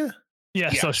media? Yeah,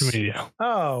 Yes. social media.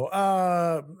 Oh,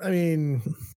 I mean,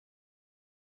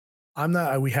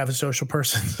 we have a social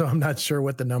person, so I'm not sure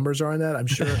what the numbers are on that. I'm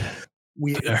sure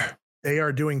they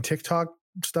are doing TikTok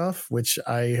stuff, which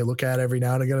I look at every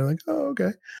now and again. I'm like, oh,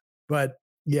 okay. But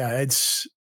yeah, it's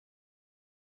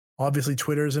obviously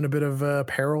Twitter's in a bit of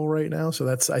peril right now. So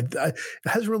it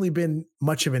hasn't really been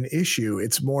much of an issue.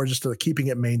 It's more just keeping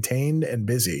it maintained and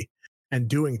busy and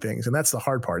doing things. And that's the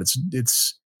hard part.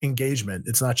 It's engagement.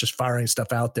 It's not just firing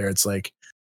stuff out there. It's like,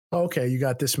 okay, you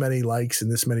got this many likes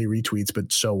and this many retweets,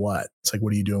 but so what? It's like,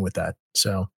 what are you doing with that?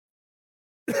 So,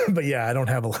 but yeah, I don't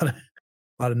have a lot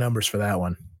of numbers for that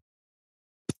one.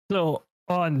 So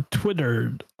on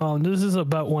Twitter, this is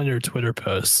about one of your Twitter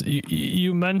posts.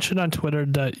 You mentioned on Twitter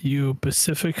that you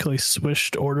specifically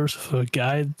switched orders with a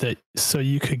guy so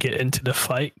you could get into the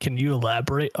fight. Can you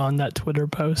elaborate on that Twitter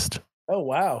post? Oh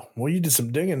wow! Well, you did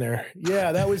some digging there.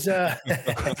 Yeah, that was some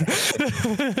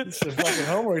fucking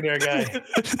homework there, guy.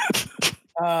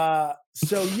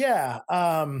 So yeah.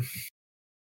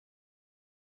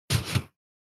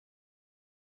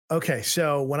 Okay,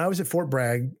 so when I was at Fort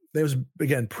Bragg, there was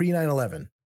again pre 9/11.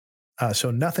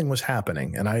 So nothing was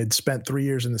happening, and I had spent 3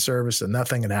 years in the service, and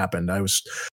nothing had happened. I was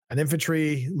an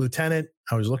infantry lieutenant.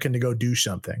 I was looking to go do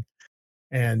something,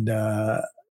 and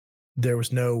there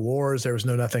was no wars, there was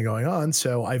nothing going on.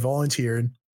 So I volunteered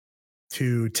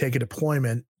to take a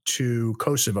deployment to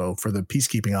Kosovo for the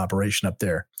peacekeeping operation up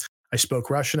there. I spoke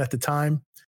Russian at the time,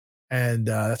 and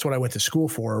that's what I went to school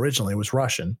for originally, was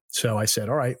Russian. So I said,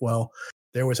 all right, well,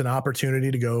 there was an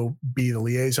opportunity to go be the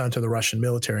liaison to the Russian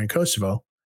military in Kosovo.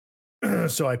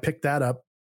 So I picked that up,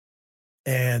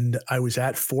 and I was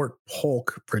at Fort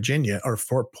Polk, Virginia, or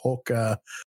Fort Polk,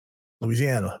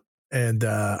 Louisiana. And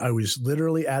I was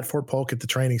literally at Fort Polk at the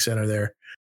training center there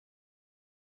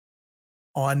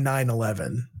on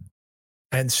 9/11.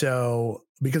 And so,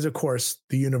 because of course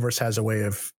the universe has a way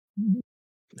of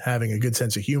having a good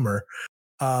sense of humor,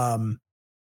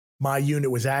 my unit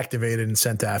was activated and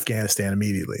sent to Afghanistan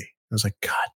immediately. I was like,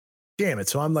 God damn it.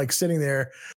 So I'm like sitting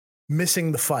there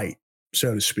missing the fight,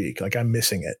 so to speak. Like, I'm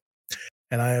missing it.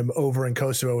 And I am over in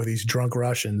Kosovo with these drunk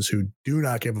Russians who do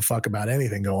not give a fuck about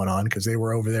anything going on, because they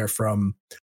were over there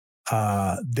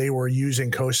they were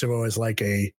using Kosovo as like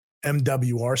a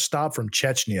MWR stop from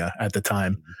Chechnya at the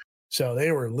time. So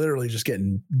they were literally just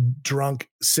getting drunk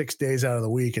 6 days out of the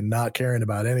week and not caring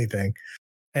about anything.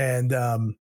 And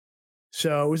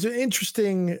so it was an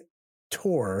interesting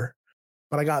tour,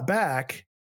 but I got back,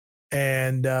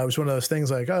 and it was one of those things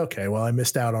like, okay, well, I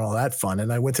missed out on all that fun.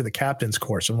 And I went to the captain's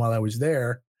course. And while I was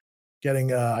there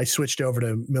I switched over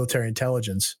to military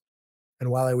intelligence. And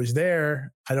while I was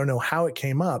there, I don't know how it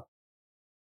came up,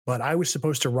 but I was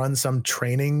supposed to run some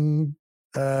training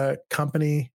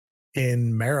company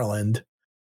in Maryland.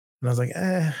 And I was like,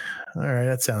 all right,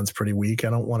 that sounds pretty weak. I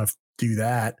don't want to do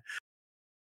that.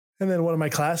 And then one of my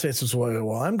classmates was,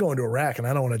 well, I'm going to Iraq and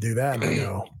I don't want to do that. And I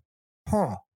go,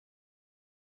 huh.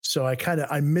 So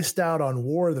I missed out on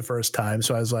war the first time.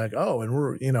 So I was like, oh, and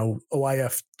we're,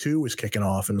 OIF 2 was kicking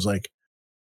off, and was like,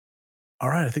 all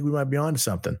right, I think we might be on to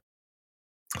something.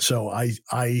 So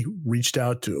I reached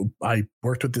out I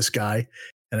worked with this guy,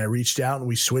 and I reached out and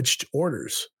we switched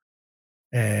orders.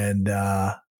 And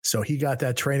so he got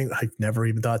that training. I never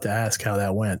even thought to ask how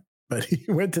that went, but he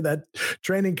went to that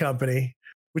training company,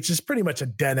 which is pretty much a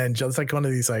dead end job. It's like one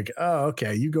of these like, oh,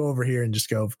 okay, you go over here and just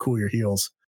go cool your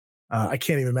heels. I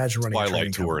can't even imagine running Twilight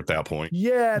a tour at that point.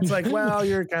 Yeah, it's like, well,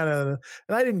 you're kind of,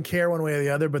 and I didn't care one way or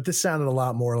the other, but this sounded a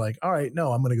lot more like, all right,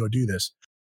 no, I'm going to go do this.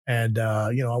 And, I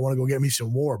want to go get me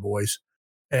some war, boys.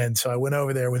 And so I went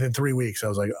over there within 3 weeks. I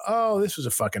was like, oh, this was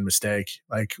a fucking mistake,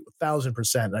 like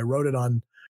 1,000%. I wrote it on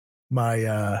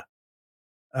my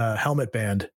helmet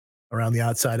band around the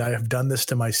outside. I have done this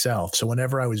to myself. So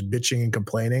whenever I was bitching and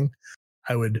complaining,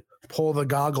 I would pull the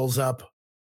goggles up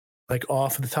like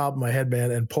off the top of my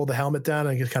headband and pull the helmet down,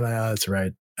 and just kind of, that's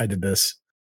right, I did this.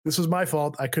 This was my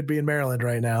fault. I could be in Maryland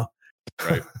right now.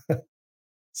 Right.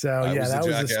 So I yeah, was that the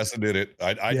was jackass that did it.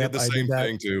 I did the same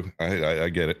thing too. I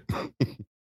get it.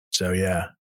 So yeah,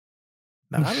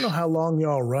 Now, I don't know how long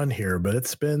y'all run here, but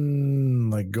it's been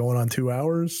like going on 2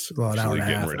 hours. Well, an hour and a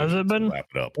half. Has it been? Wrap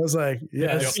it up. I was like,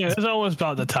 yeah, It's almost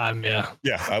about the time. Yeah.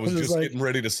 Yeah, I was just like, getting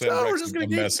ready to send we're Rex just a gonna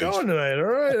keep message. going tonight. All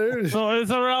right. So it's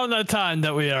around that time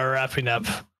that we are wrapping up.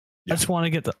 Yeah. I just want to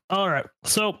get all right.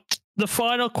 So the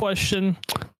final question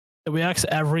that we ask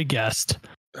every guest: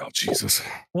 Oh Jesus!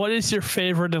 what is your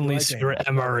favorite and least favorite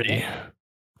MRE?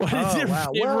 What is your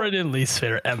favorite and least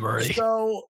favorite MRE?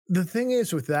 So the thing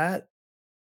is with that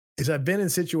is I've been in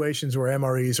situations where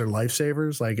MREs are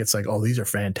lifesavers. Like it's like, oh, these are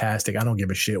fantastic. I don't give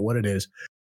a shit what it is.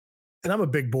 And I'm a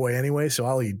big boy anyway, so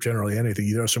I'll eat generally anything.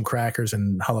 You throw some crackers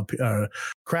and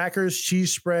crackers,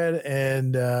 cheese spread,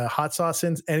 and hot sauce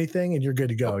in anything, and you're good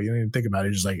to go. You don't even think about it.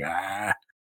 You're just like, ah.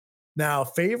 Now,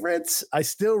 favorites, I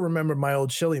still remember my old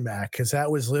chili mac because that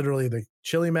was literally the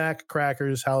chili mac,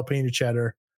 crackers, jalapeno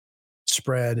cheddar,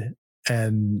 spread,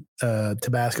 and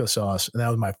Tabasco sauce. And that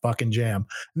was my fucking jam.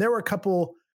 And there were a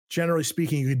couple, generally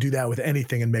speaking, you could do that with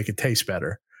anything and make it taste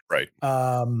better. Right.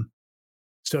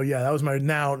 So yeah, that was my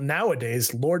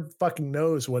nowadays, Lord fucking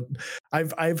knows what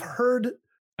I've heard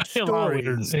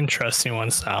stories, interesting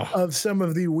ones now of some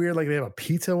of the weird, like they have a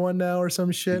pizza one now or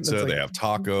some shit. So they like, have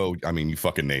taco. I mean, you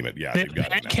fucking name it. Yeah, they've got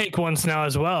pancake ones now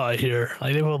as well. I hear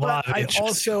like they have a lot. I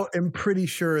also am pretty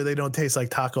sure they don't taste like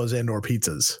tacos and or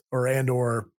pizzas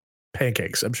or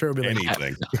pancakes. I'm sure it'll be like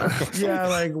anything. Yeah,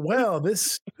 like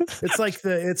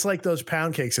it's like those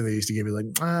pound cakes that they used to give you. Like,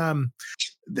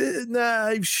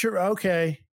 nah, sure,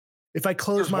 okay. If I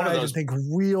close my eyes and think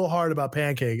real hard about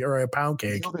pancake or a pound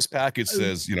cake, this package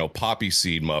says, poppy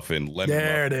seed muffin, lemon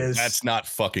there muffin. it is. That's not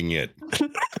fucking it.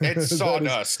 It's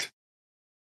sawdust.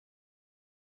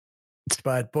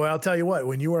 But boy, I'll tell you what,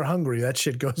 when you are hungry, that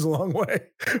shit goes a long way.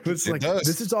 It's like,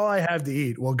 this is all I have to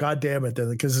eat. Well, God damn it.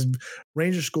 Then, because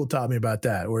Ranger School taught me about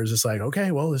that, where it's just like,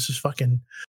 okay, well, this is fucking,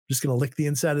 just going to lick the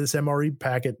inside of this MRE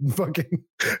packet and fucking,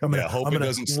 I'm going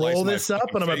to roll this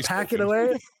up and I'm going to pack it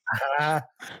away.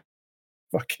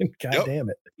 Fucking goddamn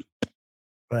it.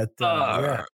 But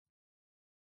yeah.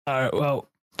 All right. Well,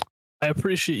 I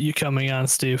appreciate you coming on,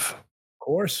 Steve. Of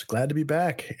course. Glad to be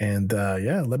back. And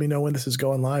yeah, let me know when this is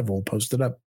going live. We'll post it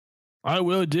up. I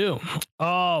will do.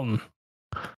 Well,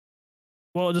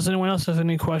 does anyone else have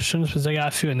any questions? Because I got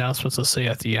a few announcements to say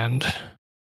at the end.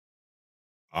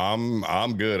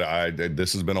 I'm good.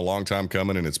 This has been a long time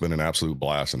coming, and it's been an absolute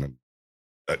blast. And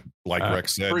like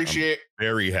Rex said, I'm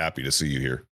very happy to see you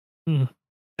here.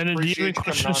 And then do you have any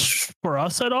questions for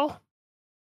us at all?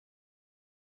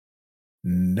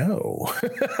 No,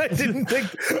 I didn't think.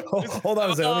 Hold on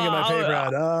a second. Let me get my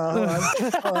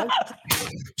paper out.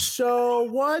 So,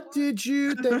 what did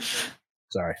you think?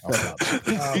 Sorry, I'll stop.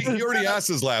 He already asked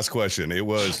his last question. It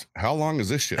was, how long is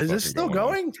this shit? Is this still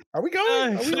going? Are we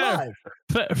going? Are we live?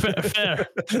 Fair.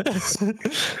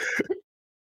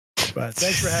 But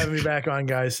thanks for having me back on,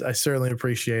 guys. I certainly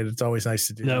appreciate it. It's always nice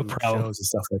to do shows and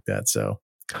stuff like that. So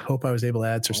hope I was able to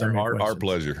answer some of your questions. Our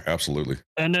pleasure. Absolutely.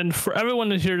 And then for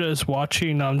everyone here that is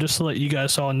watching, just to let you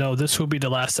guys all know, this will be the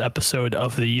last episode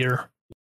of the year.